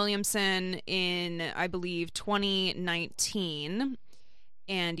Marianne Williamson in, I believe, 2019.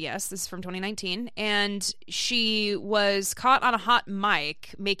 And yes, this is from 2019. And she was caught on a hot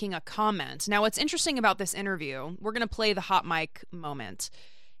mic making a comment. Now, what's interesting about this interview, we're going to play the hot mic moment.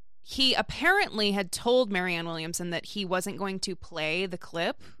 He apparently had told Marianne Williamson that he wasn't going to play the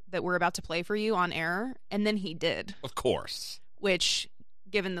clip that we're about to play for you on air, and then he did. Of course. Which,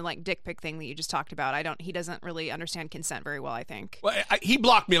 given the dick pic thing that you just talked about, he doesn't really understand consent very well, I think. Well, he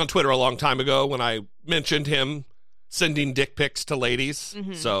blocked me on Twitter a long time ago when I mentioned him sending dick pics to ladies.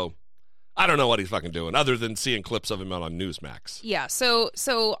 Mm-hmm. So I don't know what he's fucking doing other than seeing clips of him on Newsmax. Yeah, so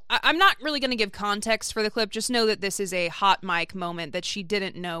I'm not really going to give context for the clip. Just know that this is a hot mic moment that she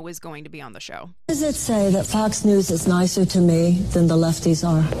didn't know was going to be on the show. Does it say that Fox News is nicer to me than the lefties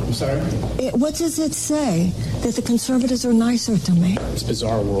are? I'm sorry? What does it say? That the conservatives are nicer to me? It's a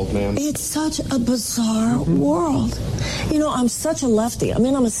bizarre world, man. It's such a bizarre world. You know, I'm such a lefty. I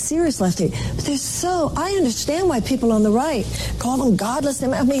mean, I'm a serious lefty. But I understand why people on the right call them godless.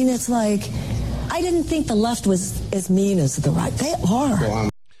 I mean, it's like, I didn't think the left was as mean as the right. They are. Well,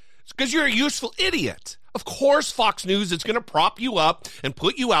 it's because you're a useful idiot. Of course, Fox News is going to prop you up and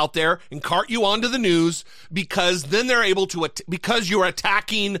put you out there and cart you onto the news because then they're able to, because you're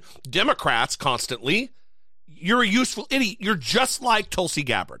attacking Democrats constantly. You're a useful idiot. You're just like Tulsi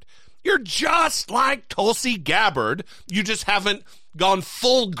Gabbard. You're just like Tulsi Gabbard. You just haven't gone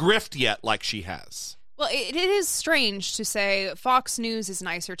full grift yet like she has. Well, it is strange to say Fox News is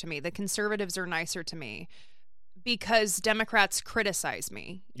nicer to me. The conservatives are nicer to me because Democrats criticize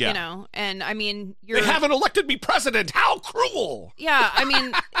me, you know? And I mean, they haven't elected me president. How cruel. Yeah. I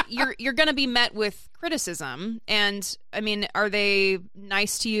mean, you're going to be met with criticism. And I mean, are they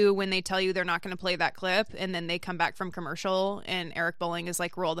nice to you when they tell you they're not going to play that clip and then they come back from commercial and Eric Bolling is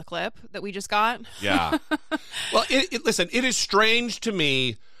like, roll the clip that we just got? Yeah. Well, listen, it is strange to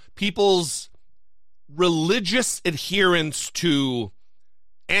me, people's religious adherence to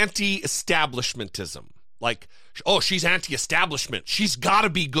anti-establishmentism. Like, oh, she's anti-establishment. She's got to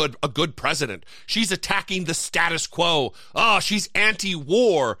be a good president. She's attacking the status quo. Oh, she's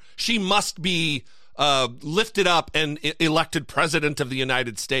anti-war. She must be lifted up and elected president of the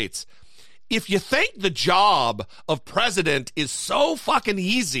United States. If you think the job of president is so fucking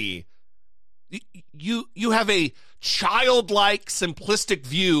easy, you have a childlike, simplistic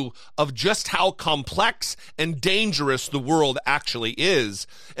view of just how complex and dangerous the world actually is.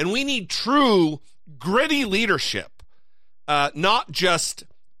 And we need true, gritty leadership, not just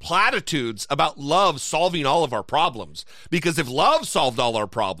platitudes about love solving all of our problems. Because if love solved all our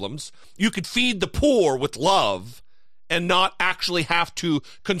problems, you could feed the poor with love and not actually have to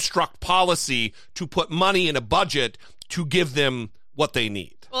construct policy to put money in a budget to give them what they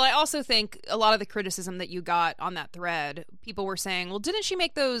need. Well, I also think a lot of the criticism that you got on that thread, people were saying, well, didn't she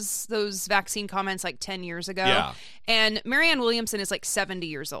make those vaccine comments like 10 years ago? Yeah. And Marianne Williamson is like 70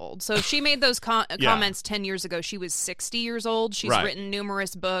 years old. So if she made those comments 10 years ago, she was 60 years old. She's written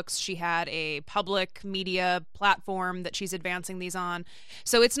numerous books. She had a public media platform that she's advancing these on.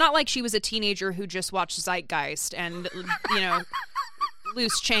 So it's not like she was a teenager who just watched Zeitgeist and,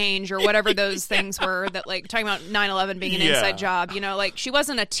 loose change or whatever those things were that, like, talking about 9/11 being an inside job, like, she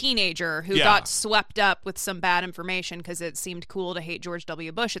wasn't a teenager who got swept up with some bad information because it seemed cool to hate George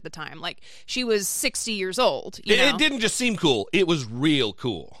W. Bush at the time. Like, she was 60 years old. It didn't just seem cool. It was real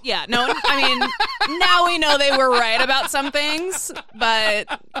cool. Yeah, no, I mean, now we know they were right about some things, but,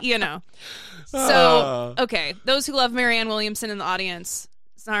 So, okay, those who love Marianne Williamson in the audience,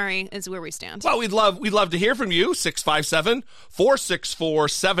 sorry, is where we stand. Well, we'd love to hear from you.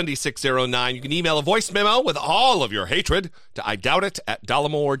 657-464-7609. You can email a voice memo with all of your hatred to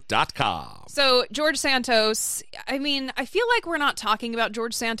idoubitit@dollemore.com. So, George Santos, I mean, I feel like we're not talking about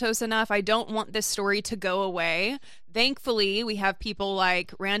George Santos enough. I don't want this story to go away. Thankfully, we have people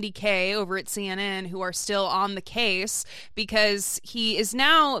like Randy Kay over at CNN who are still on the case because he is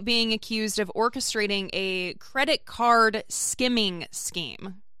now being accused of orchestrating a credit card skimming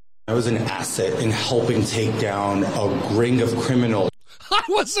scheme. I was an asset in helping take down a ring of criminals. I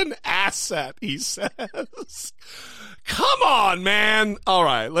was an asset, he says. Come on, man. All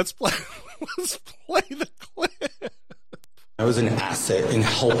right, let's play the clip. I was an asset in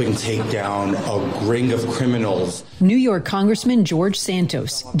helping take down a ring of criminals. New York Congressman George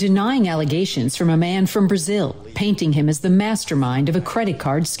Santos denying allegations from a man from Brazil, painting him as the mastermind of a credit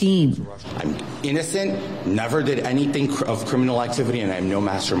card scheme. I'm innocent, never did anything of criminal activity, and I'm no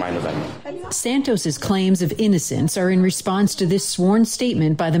mastermind of any. Santos's claims of innocence are in response to this sworn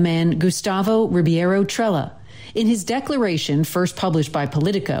statement by the man Gustavo Ribeiro Trella. In his declaration, first published by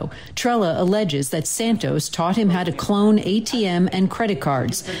Politico, Trella alleges that Santos taught him how to clone ATM and credit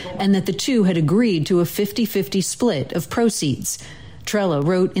cards, and that the two had agreed to a 50-50 split of proceeds. Trella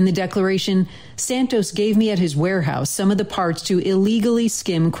wrote in the declaration, Santos gave me at his warehouse some of the parts to illegally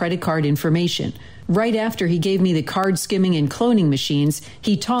skim credit card information. Right after he gave me the card skimming and cloning machines,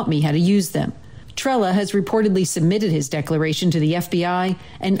 he taught me how to use them. Trella has reportedly submitted his declaration to the FBI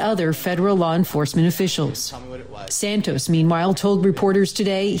and other federal law enforcement officials. Santos, meanwhile, told reporters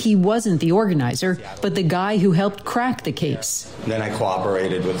today he wasn't the organizer, but the guy who helped crack the case. Then I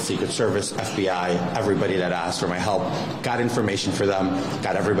cooperated with the Secret Service, FBI, everybody that asked for my help, got information for them,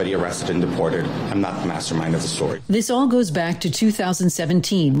 got everybody arrested and deported. I'm not the mastermind of the story. This all goes back to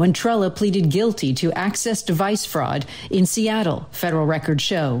 2017 when Trella pleaded guilty to access device fraud in Seattle, federal records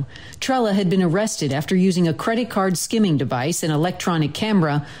show. Trella had been arrested after using a credit card skimming device and electronic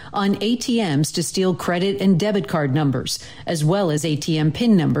camera on ATMs to steal credit and debit card numbers, as well as ATM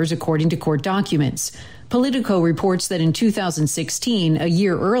PIN numbers, according to court documents. Politico reports that in 2016, a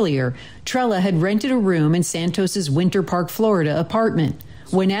year earlier, Trella had rented a room in Santos's Winter Park, Florida apartment.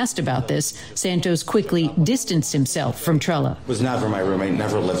 When asked about this, Santos quickly distanced himself from Trella. Was never my roommate,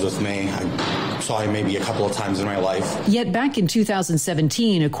 never lived with me. I saw him maybe a couple of times in my life. Yet back in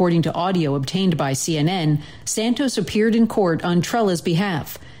 2017, according to audio obtained by CNN, Santos appeared in court on Trella's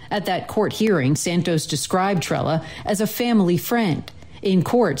behalf. At that court hearing, Santos described Trella as a family friend. In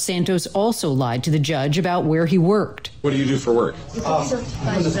court, Santos also lied to the judge about where he worked. What do you do for work? I'm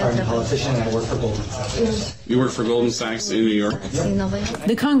a party politician and I work for Goldman Sachs. You work for Goldman Sachs in New York?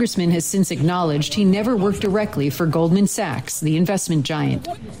 The congressman has since acknowledged he never worked directly for Goldman Sachs, the investment giant.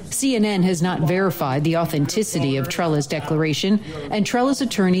 CNN has not verified the authenticity of Trella's declaration, and Trella's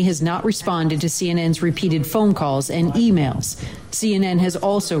attorney has not responded to CNN's repeated phone calls and emails. CNN has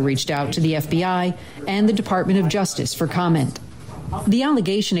also reached out to the FBI and the Department of Justice for comment. The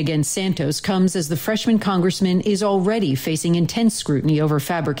allegation against Santos comes as the freshman congressman is already facing intense scrutiny over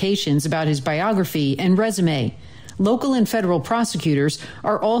fabrications about his biography and resume. Local and federal prosecutors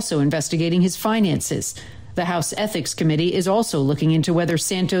are also investigating his finances. The House Ethics Committee is also looking into whether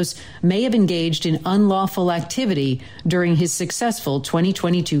Santos may have engaged in unlawful activity during his successful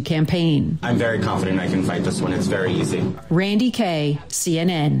 2022 campaign. I'm very confident I can fight this one. It's very easy. Randy Kay,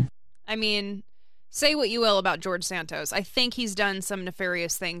 CNN. I mean, say what you will about George Santos. I think he's done some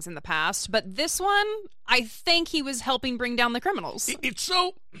nefarious things in the past, but this one, I think he was helping bring down the criminals. It's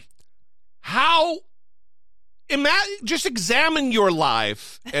so... Just examine your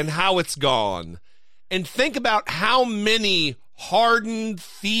life and how it's gone, and think about how many hardened,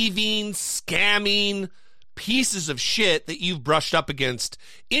 thieving, scamming pieces of shit that you've brushed up against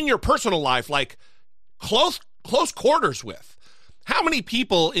in your personal life, like close quarters with. How many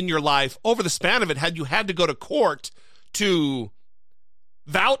people in your life over the span of it had you had to go to court to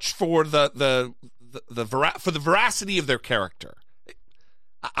vouch for the veracity of their character?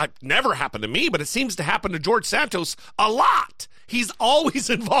 It never happened to me, but it seems to happen to George Santos a lot. He's always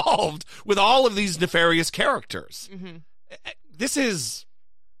involved with all of these nefarious characters. Mm-hmm. This is,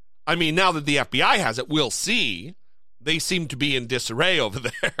 I mean, now that the FBI has it, we'll see. They seem to be in disarray over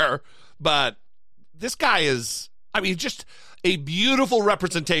there, but this guy is, I mean, just a beautiful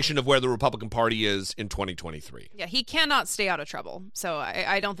representation of where the Republican Party is in 2023. Yeah, he cannot stay out of trouble. So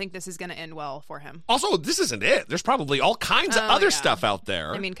I don't think this is going to end well for him. Also, this isn't it. There's probably all kinds of other stuff out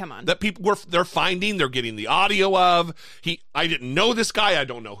there. I mean, come on. That people they're finding, they're getting the audio of. I didn't know this guy. I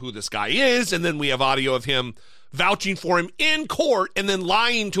don't know who this guy is. And then we have audio of him vouching for him in court and then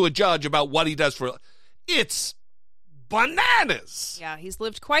lying to a judge about what he does for. It's bananas. Yeah, he's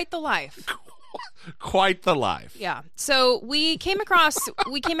lived quite the life. Quite the life. Yeah. So we came across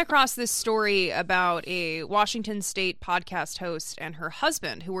this story about a Washington State podcast host and her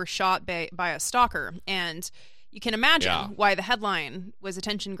husband who were shot by a stalker, and you can imagine why the headline was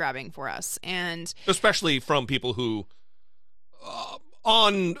attention grabbing for us, and especially from people who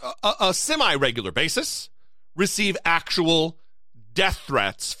on a semi-regular basis receive actual death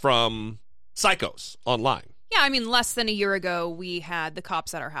threats from psychos online. Yeah, I mean, less than a year ago, we had the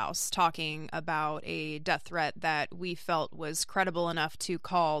cops at our house talking about a death threat that we felt was credible enough to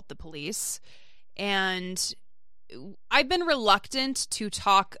call the police. And I've been reluctant to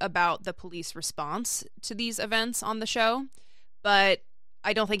talk about the police response to these events on the show, but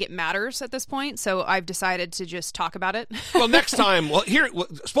I don't think it matters at this point, so I've decided to just talk about it. Well, next time,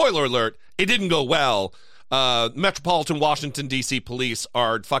 spoiler alert, it didn't go well. Metropolitan Washington, D.C. police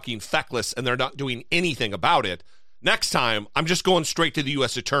are fucking feckless, and they're not doing anything about it. Next time, I'm just going straight to the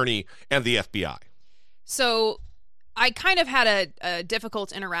U.S. Attorney and the FBI. So I kind of had a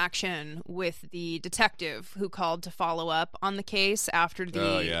difficult interaction with the detective who called to follow up on the case after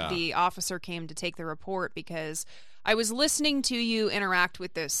the officer came to take the report, because I was listening to you interact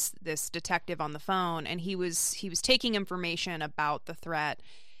with this detective on the phone, and he was taking information about the threat.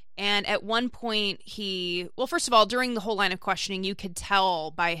 And at one point first of all, during the whole line of questioning, you could tell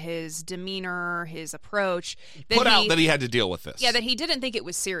by his demeanor, his approach, that he had to deal with this. Yeah, that he didn't think it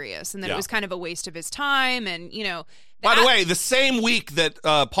was serious and that it was kind of a waste of his time. And, by the way, the same week that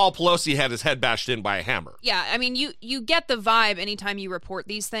Paul Pelosi had his head bashed in by a hammer. Yeah, I mean, you get the vibe anytime you report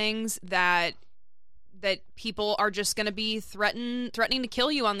these things that people are just going to be threatening to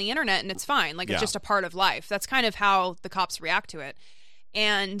kill you on the internet, and it's fine. Like, it's just a part of life. That's kind of how the cops react to it.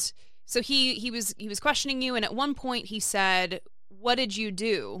 And so he was questioning you, and at one point he said, "What did you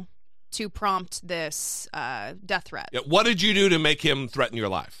do to prompt this death threat?" Yeah, what did you do to make him threaten your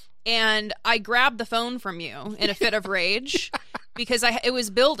life? And I grabbed the phone from you in a fit of rage because it was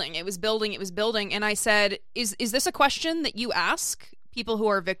building, and I said, "Is this a question that you ask people who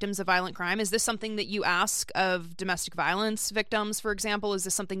are victims of violent crime? Is this something that you ask of domestic violence victims, for example? Is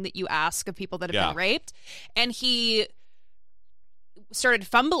this something that you ask of people that have been raped?" And he started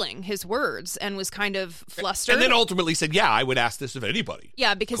fumbling his words and was kind of flustered. And then ultimately said, "Yeah, I would ask this of anybody."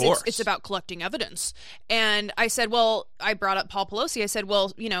 Yeah, because it's about collecting evidence. And I said, I brought up Paul Pelosi. I said,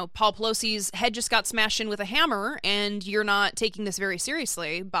 Paul Pelosi's head just got smashed in with a hammer, and you're not taking this very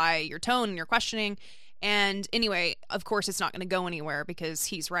seriously by your tone and your questioning. And anyway, of course, it's not going to go anywhere because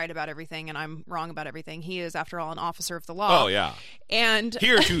he's right about everything and I'm wrong about everything. He is, after all, an officer of the law. Oh, yeah. And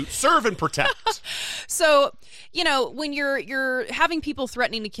here to serve and protect. So, when you're having people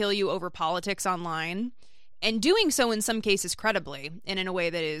threatening to kill you over politics online, and doing so in some cases credibly and in a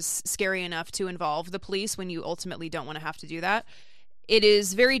way that is scary enough to involve the police when you ultimately don't want to have to do that, it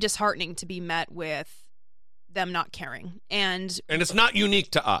is very disheartening to be met with them not caring. And it's not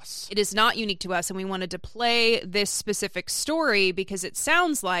unique to us. It is not unique to us, and we wanted to play this specific story because it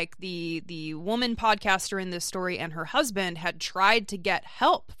sounds like the woman podcaster in this story and her husband had tried to get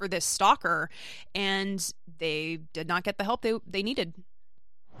help for this stalker, and they did not get the help they needed.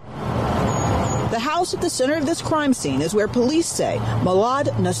 The house at the center of this crime scene is where police say Malad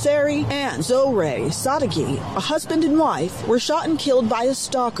Nasseri and Zohreh Sadeghi, a husband and wife, were shot and killed by a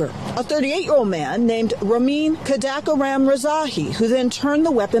stalker, a 38-year-old man named Ramin Kadakaram Razahi, who then turned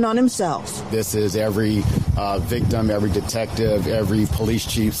the weapon on himself. This is every victim, every detective, every police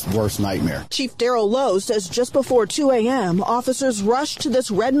chief's worst nightmare. Chief Daryl Lowe says just before 2 a.m., officers rushed to this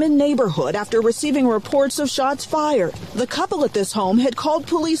Redmond neighborhood after receiving reports of shots fired. The couple at this home had called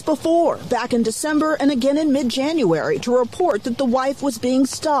police before, back in December and again in mid-January, to report that the wife was being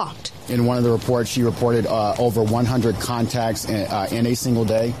stalked. In one of the reports, she reported over 100 contacts in a single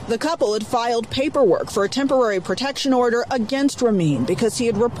day. The couple had filed paperwork for a temporary protection order against Ramin because he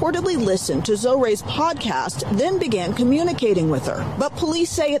had reportedly listened to Zohreh's podcast, then began communicating with her. But police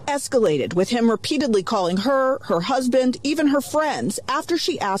say it escalated, with him repeatedly calling her husband, even her friends, after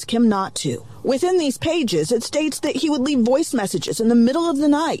she asked him not to. Within these pages, it states that he would leave voice messages in the middle of the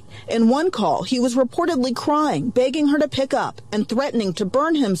night. In one call, he was reportedly crying, begging her to pick up, and threatening to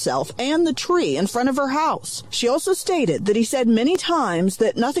burn himself and the tree in front of her house. She also stated that he said many times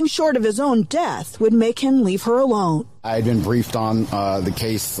that nothing short of his own death would make him leave her alone. I had been briefed on the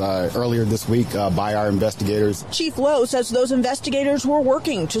case earlier this week by our investigators. Chief Lowe says those investigators were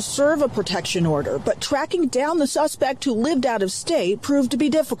working to serve a protection order, but tracking down the suspect who lived out of state proved to be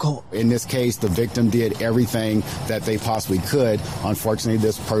difficult. In this case, the victim did everything that they possibly could. Unfortunately,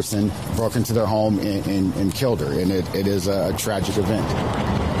 this person broke into their home and killed her, and it is a tragic event.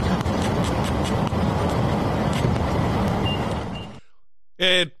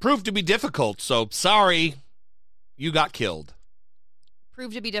 It proved to be difficult, so sorry. You got killed.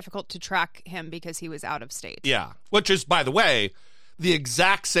 Proved to be difficult to track him because he was out of state. Yeah, which is, by the way, the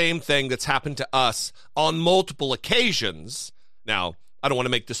exact same thing that's happened to us on multiple occasions. Now, I don't want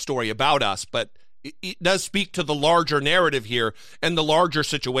to make this story about us, but it does speak to the larger narrative here and the larger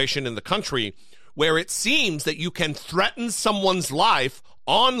situation in the country, where it seems that you can threaten someone's life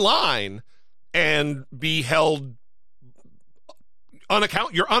online and be held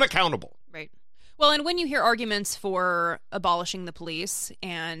you're unaccountable. Right. Well, and when you hear arguments for abolishing the police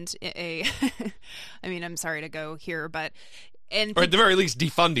and I mean, I'm sorry to go here, but or at the very least,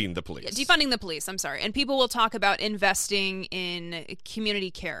 defunding the police. Defunding the police, I'm sorry. And people will talk about investing in community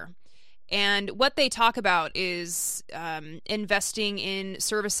care. And what they talk about is investing in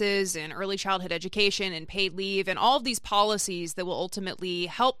services and early childhood education and paid leave and all of these policies that will ultimately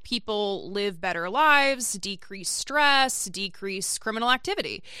help people live better lives, decrease stress, decrease criminal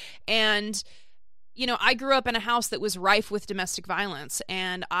activity. And you know, I grew up in a house that was rife with domestic violence,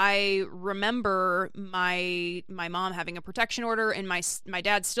 and I remember my mom having a protection order and my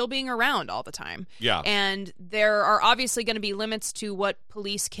dad still being around all the time. Yeah. And there are obviously going to be limits to what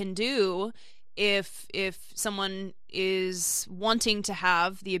police can do if someone is wanting to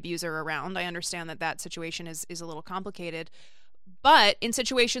have the abuser around. I understand that situation is a little complicated. But in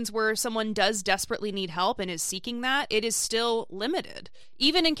situations where someone does desperately need help and is seeking that, it is still limited.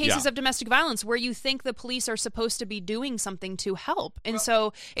 Even in cases of domestic violence where you think the police are supposed to be doing something to help. And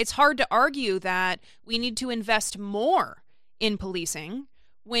so it's hard to argue that we need to invest more in policing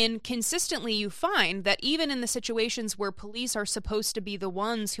when consistently you find that even in the situations where police are supposed to be the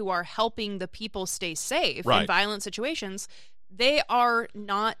ones who are helping the people stay safe in violent situations, they are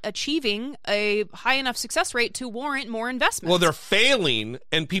not achieving a high enough success rate to warrant more investment. Well, they're failing,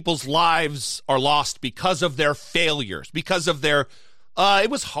 and people's lives are lost because of their failures, because of their, it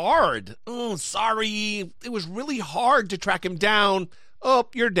was hard. Oh, sorry. It was really hard to track him down. Oh,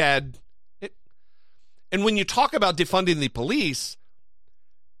 you're dead. And when you talk about defunding the police,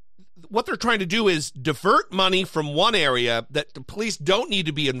 what they're trying to do is divert money from one area that the police don't need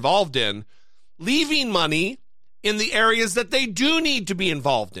to be involved in, leaving money in the areas that they do need to be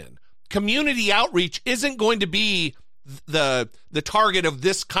involved in. Community outreach isn't going to be the target of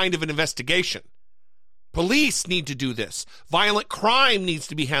this kind of an investigation. Police need to do this. Violent crime needs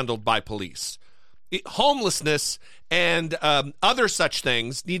to be handled by police. Homelessness and other such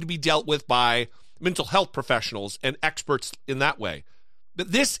things need to be dealt with by mental health professionals and experts in that way.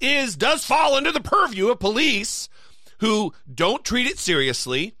 But this does fall under the purview of police, who don't treat it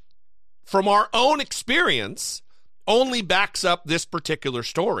seriously. From our own experience, only backs up this particular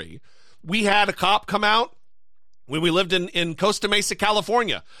story. We had a cop come out when we lived in Costa Mesa,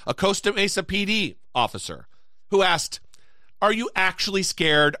 California, a Costa Mesa PD officer who asked, "Are you actually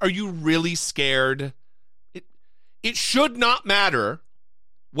scared? Are you really scared? It should not matter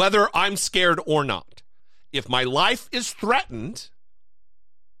whether I'm scared or not. If my life is threatened,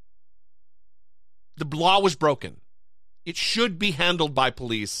 the law was broken. It should be handled by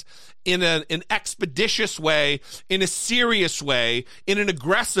police in an expeditious way, in a serious way, in an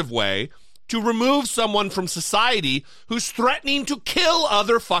aggressive way, to remove someone from society who's threatening to kill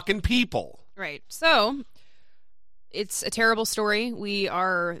other fucking people." Right. So it's a terrible story. We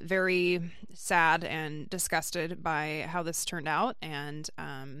are very sad and disgusted by how this turned out. And,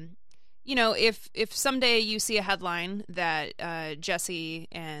 you know, if someday you see a headline that Jesse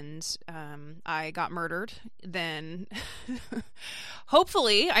and I got murdered, then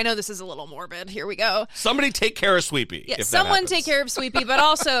hopefully, I know this is a little morbid. Here we go. Somebody take care of Sweepy. Yeah, someone take care of Sweepy, but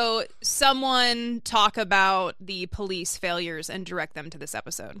also someone talk about the police failures and direct them to this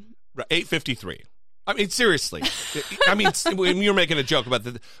episode. 8:53. I mean, seriously. I mean, you're making a joke about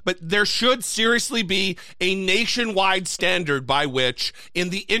that, but there should seriously be a nationwide standard by which, in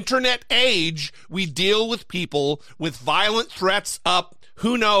the internet age, we deal with people with violent threats up,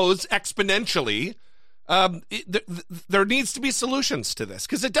 who knows, exponentially. There needs to be solutions to this,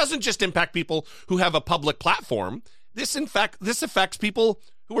 because it doesn't just impact people who have a public platform. This affects people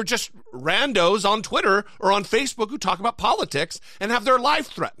who are just randos on Twitter or on Facebook who talk about politics and have their life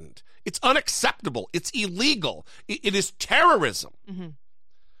threatened. It's unacceptable. It's illegal. It is terrorism.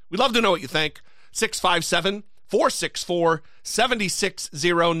 We'd love to know what you think.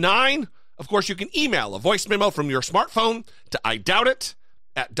 657-464-7609. Of course, you can email a voice memo from your smartphone to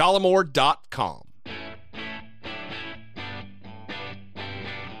idoughtit@dollamore.com.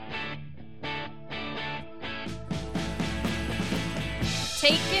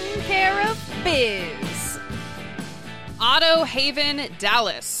 Taking care of biz. Auto Haven,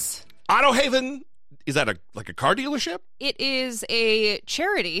 Dallas. Auto Haven, is that like a car dealership? It is a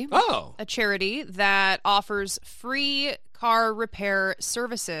charity. Oh. A charity that offers free car repair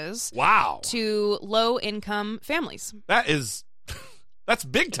services. Wow. To low-income families. That's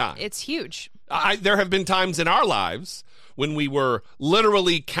big time. It's huge. There have been times in our lives when we were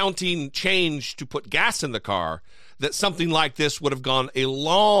literally counting change to put gas in the car that something like this would have gone a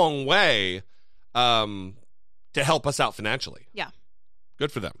long way to help us out financially. Yeah.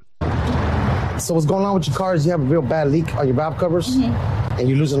 Good for them. So what's going on with your car is you have a real bad leak on your valve covers, and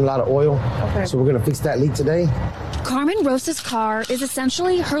you're losing a lot of oil. Okay. So we're going to fix that leak today. Carmen Rosa's car is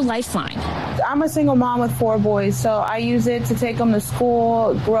essentially her lifeline. I'm a single mom with 4 boys, so I use it to take them to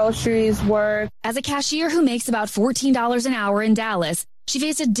school, groceries, work. As a cashier who makes about $14 an hour in Dallas, she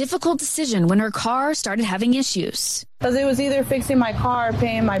faced a difficult decision when her car started having issues. Because it was either fixing my car or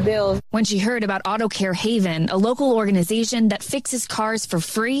paying my bills. When she heard about AutoCare Haven, a local organization that fixes cars for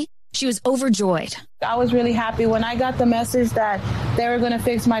free, she was overjoyed. I was really happy. When I got the message that they were going to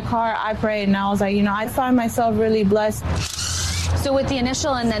fix my car, I prayed and I was like, I find myself really blessed. So with the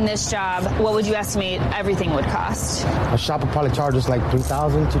initial and then this job, what would you estimate everything would cost? A shop would probably charge us like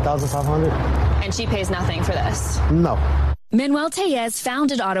 $3,000, $2,500. And she pays nothing for this? No. Manuel Tellez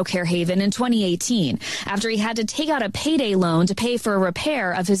founded AutoCare Haven in 2018 after he had to take out a payday loan to pay for a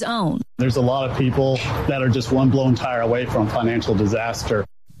repair of his own. There's a lot of people that are just one blown tire away from financial disaster.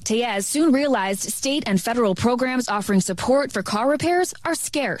 Tellez soon realized state and federal programs offering support for car repairs are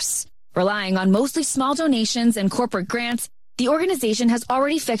scarce. Relying on mostly small donations and corporate grants, the organization has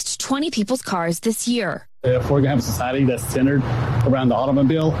already fixed 20 people's cars this year. If we're going to have a society that's centered around the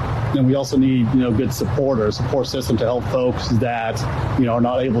automobile, then we also need, good support or a support system to help folks that, are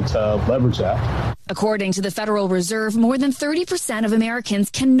not able to leverage that. According to the Federal Reserve, more than 30% of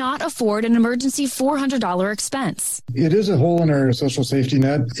Americans cannot afford an emergency $400 expense. It is a hole in our social safety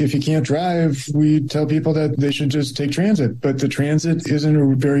net. If you can't drive, we tell people that they should just take transit, but the transit isn't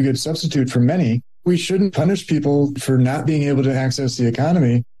a very good substitute for many. We shouldn't punish people for not being able to access the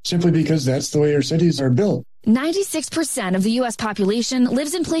economy simply because that's the way our cities are built. 96% of the U.S. population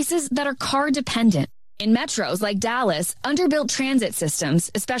lives in places that are car dependent. In metros like Dallas, underbuilt transit systems,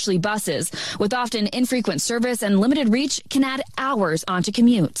 especially buses, with often infrequent service and limited reach, can add hours onto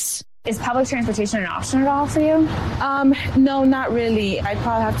commutes. Is public transportation an option at all for you? No, not really. I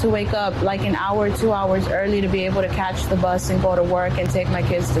probably have to wake up like an hour, 2 hours early to be able to catch the bus and go to work and take my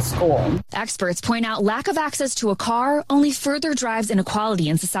kids to school. Experts point out lack of access to a car only further drives inequality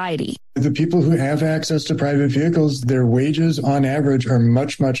in society. The people who have access to private vehicles, their wages on average are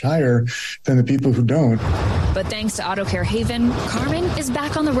much, much higher than the people who don't. But thanks to AutoCare Haven, Carmen is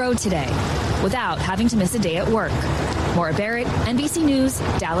back on the road today without having to miss a day at work. Maura Barrett, NBC News,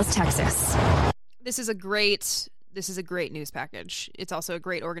 Dallas, Texas. This is a great news package. It's also a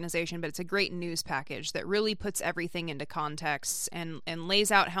great organization, but it's a great news package that really puts everything into context and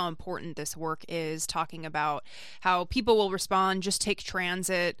lays out how important this work is, talking about how people will respond, just take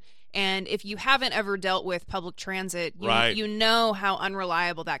transit. And if you haven't ever dealt with public transit, you know how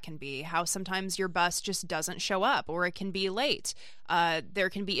unreliable that can be, how sometimes your bus just doesn't show up or it can be late. There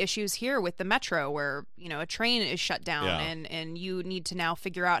can be issues here with the metro where, a train is shut down and you need to now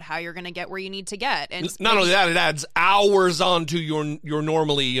figure out how you're going to get where you need to get. And not only that, it adds hours onto your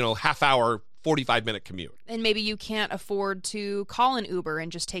normally, half hour, 45-minute commute. And maybe you can't afford to call an Uber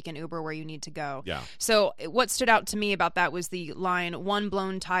and just take an Uber where you need to go. Yeah. So what stood out to me about that was the line, one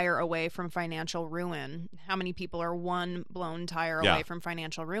blown tire away from financial ruin. How many people are one blown tire away from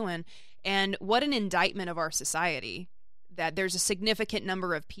financial ruin? And what an indictment of our society that there's a significant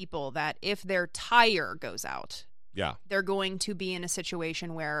number of people that if their tire goes out, they're going to be in a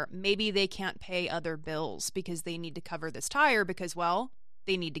situation where maybe they can't pay other bills because they need to cover this tire because,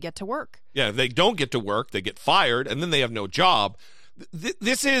 they need to get to work. Yeah, if they don't get to work, they get fired, and then they have no job.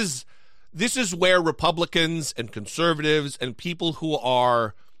 This is where Republicans and conservatives and people who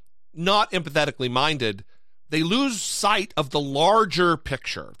are not empathetically minded, they lose sight of the larger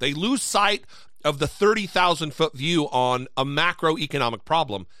picture. They lose sight of the 30,000-foot view on a macroeconomic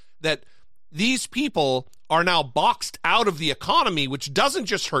problem that these people are now boxed out of the economy, which doesn't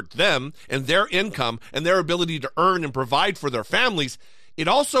just hurt them and their income and their ability to earn and provide for their families. it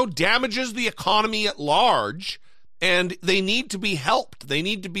also damages the economy at large, and they need to be helped. They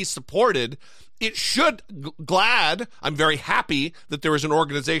need to be supported. It should, I'm very happy that there is an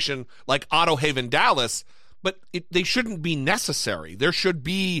organization like Auto Haven Dallas, but they shouldn't be necessary. There should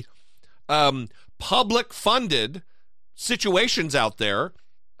be public-funded situations out there,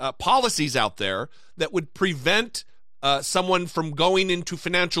 policies out there that would prevent someone from going into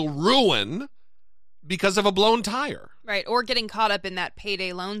financial ruin because of a blown tire. Right, or getting caught up in that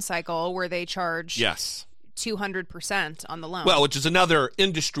payday loan cycle where they charge 200% on the loan. Well, which is another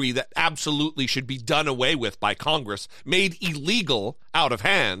industry that absolutely should be done away with by Congress, made illegal out of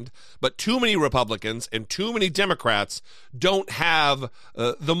hand. But too many Republicans and too many Democrats don't have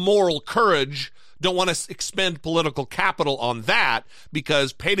the moral courage, don't want to expend political capital on that,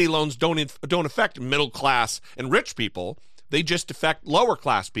 because payday loans don't affect middle class and rich people. They just affect lower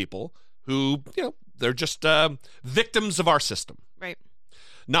class people who, they're just victims of our system. Right.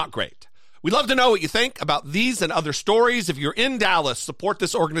 Not great. We'd love to know what you think about these and other stories. If you're in Dallas, support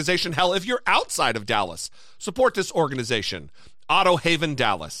this organization. Hell, if you're outside of Dallas, support this organization, Auto Haven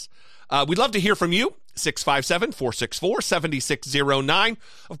Dallas. We'd love to hear from you, 657-464-7609.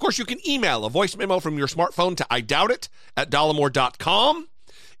 Of course, you can email a voice memo from your smartphone to idoughtit@dollamore.com.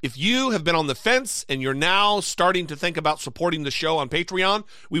 If you have been on the fence and you're now starting to think about supporting the show on Patreon,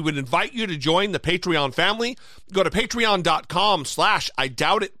 we would invite you to join the Patreon family. Go to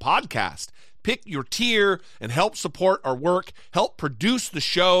patreon.com/IDoubtItPodcast. Pick your tier and help support our work, help produce the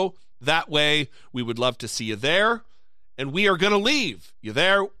show. That way, we would love to see you there. And we are going to leave you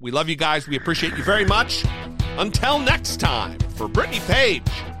there. We love you guys. We appreciate you very much. Until next time, for Brittany Page,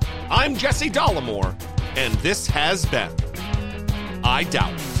 I'm Jesse Dollamore, and this has been I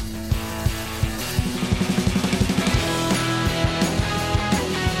Doubt It.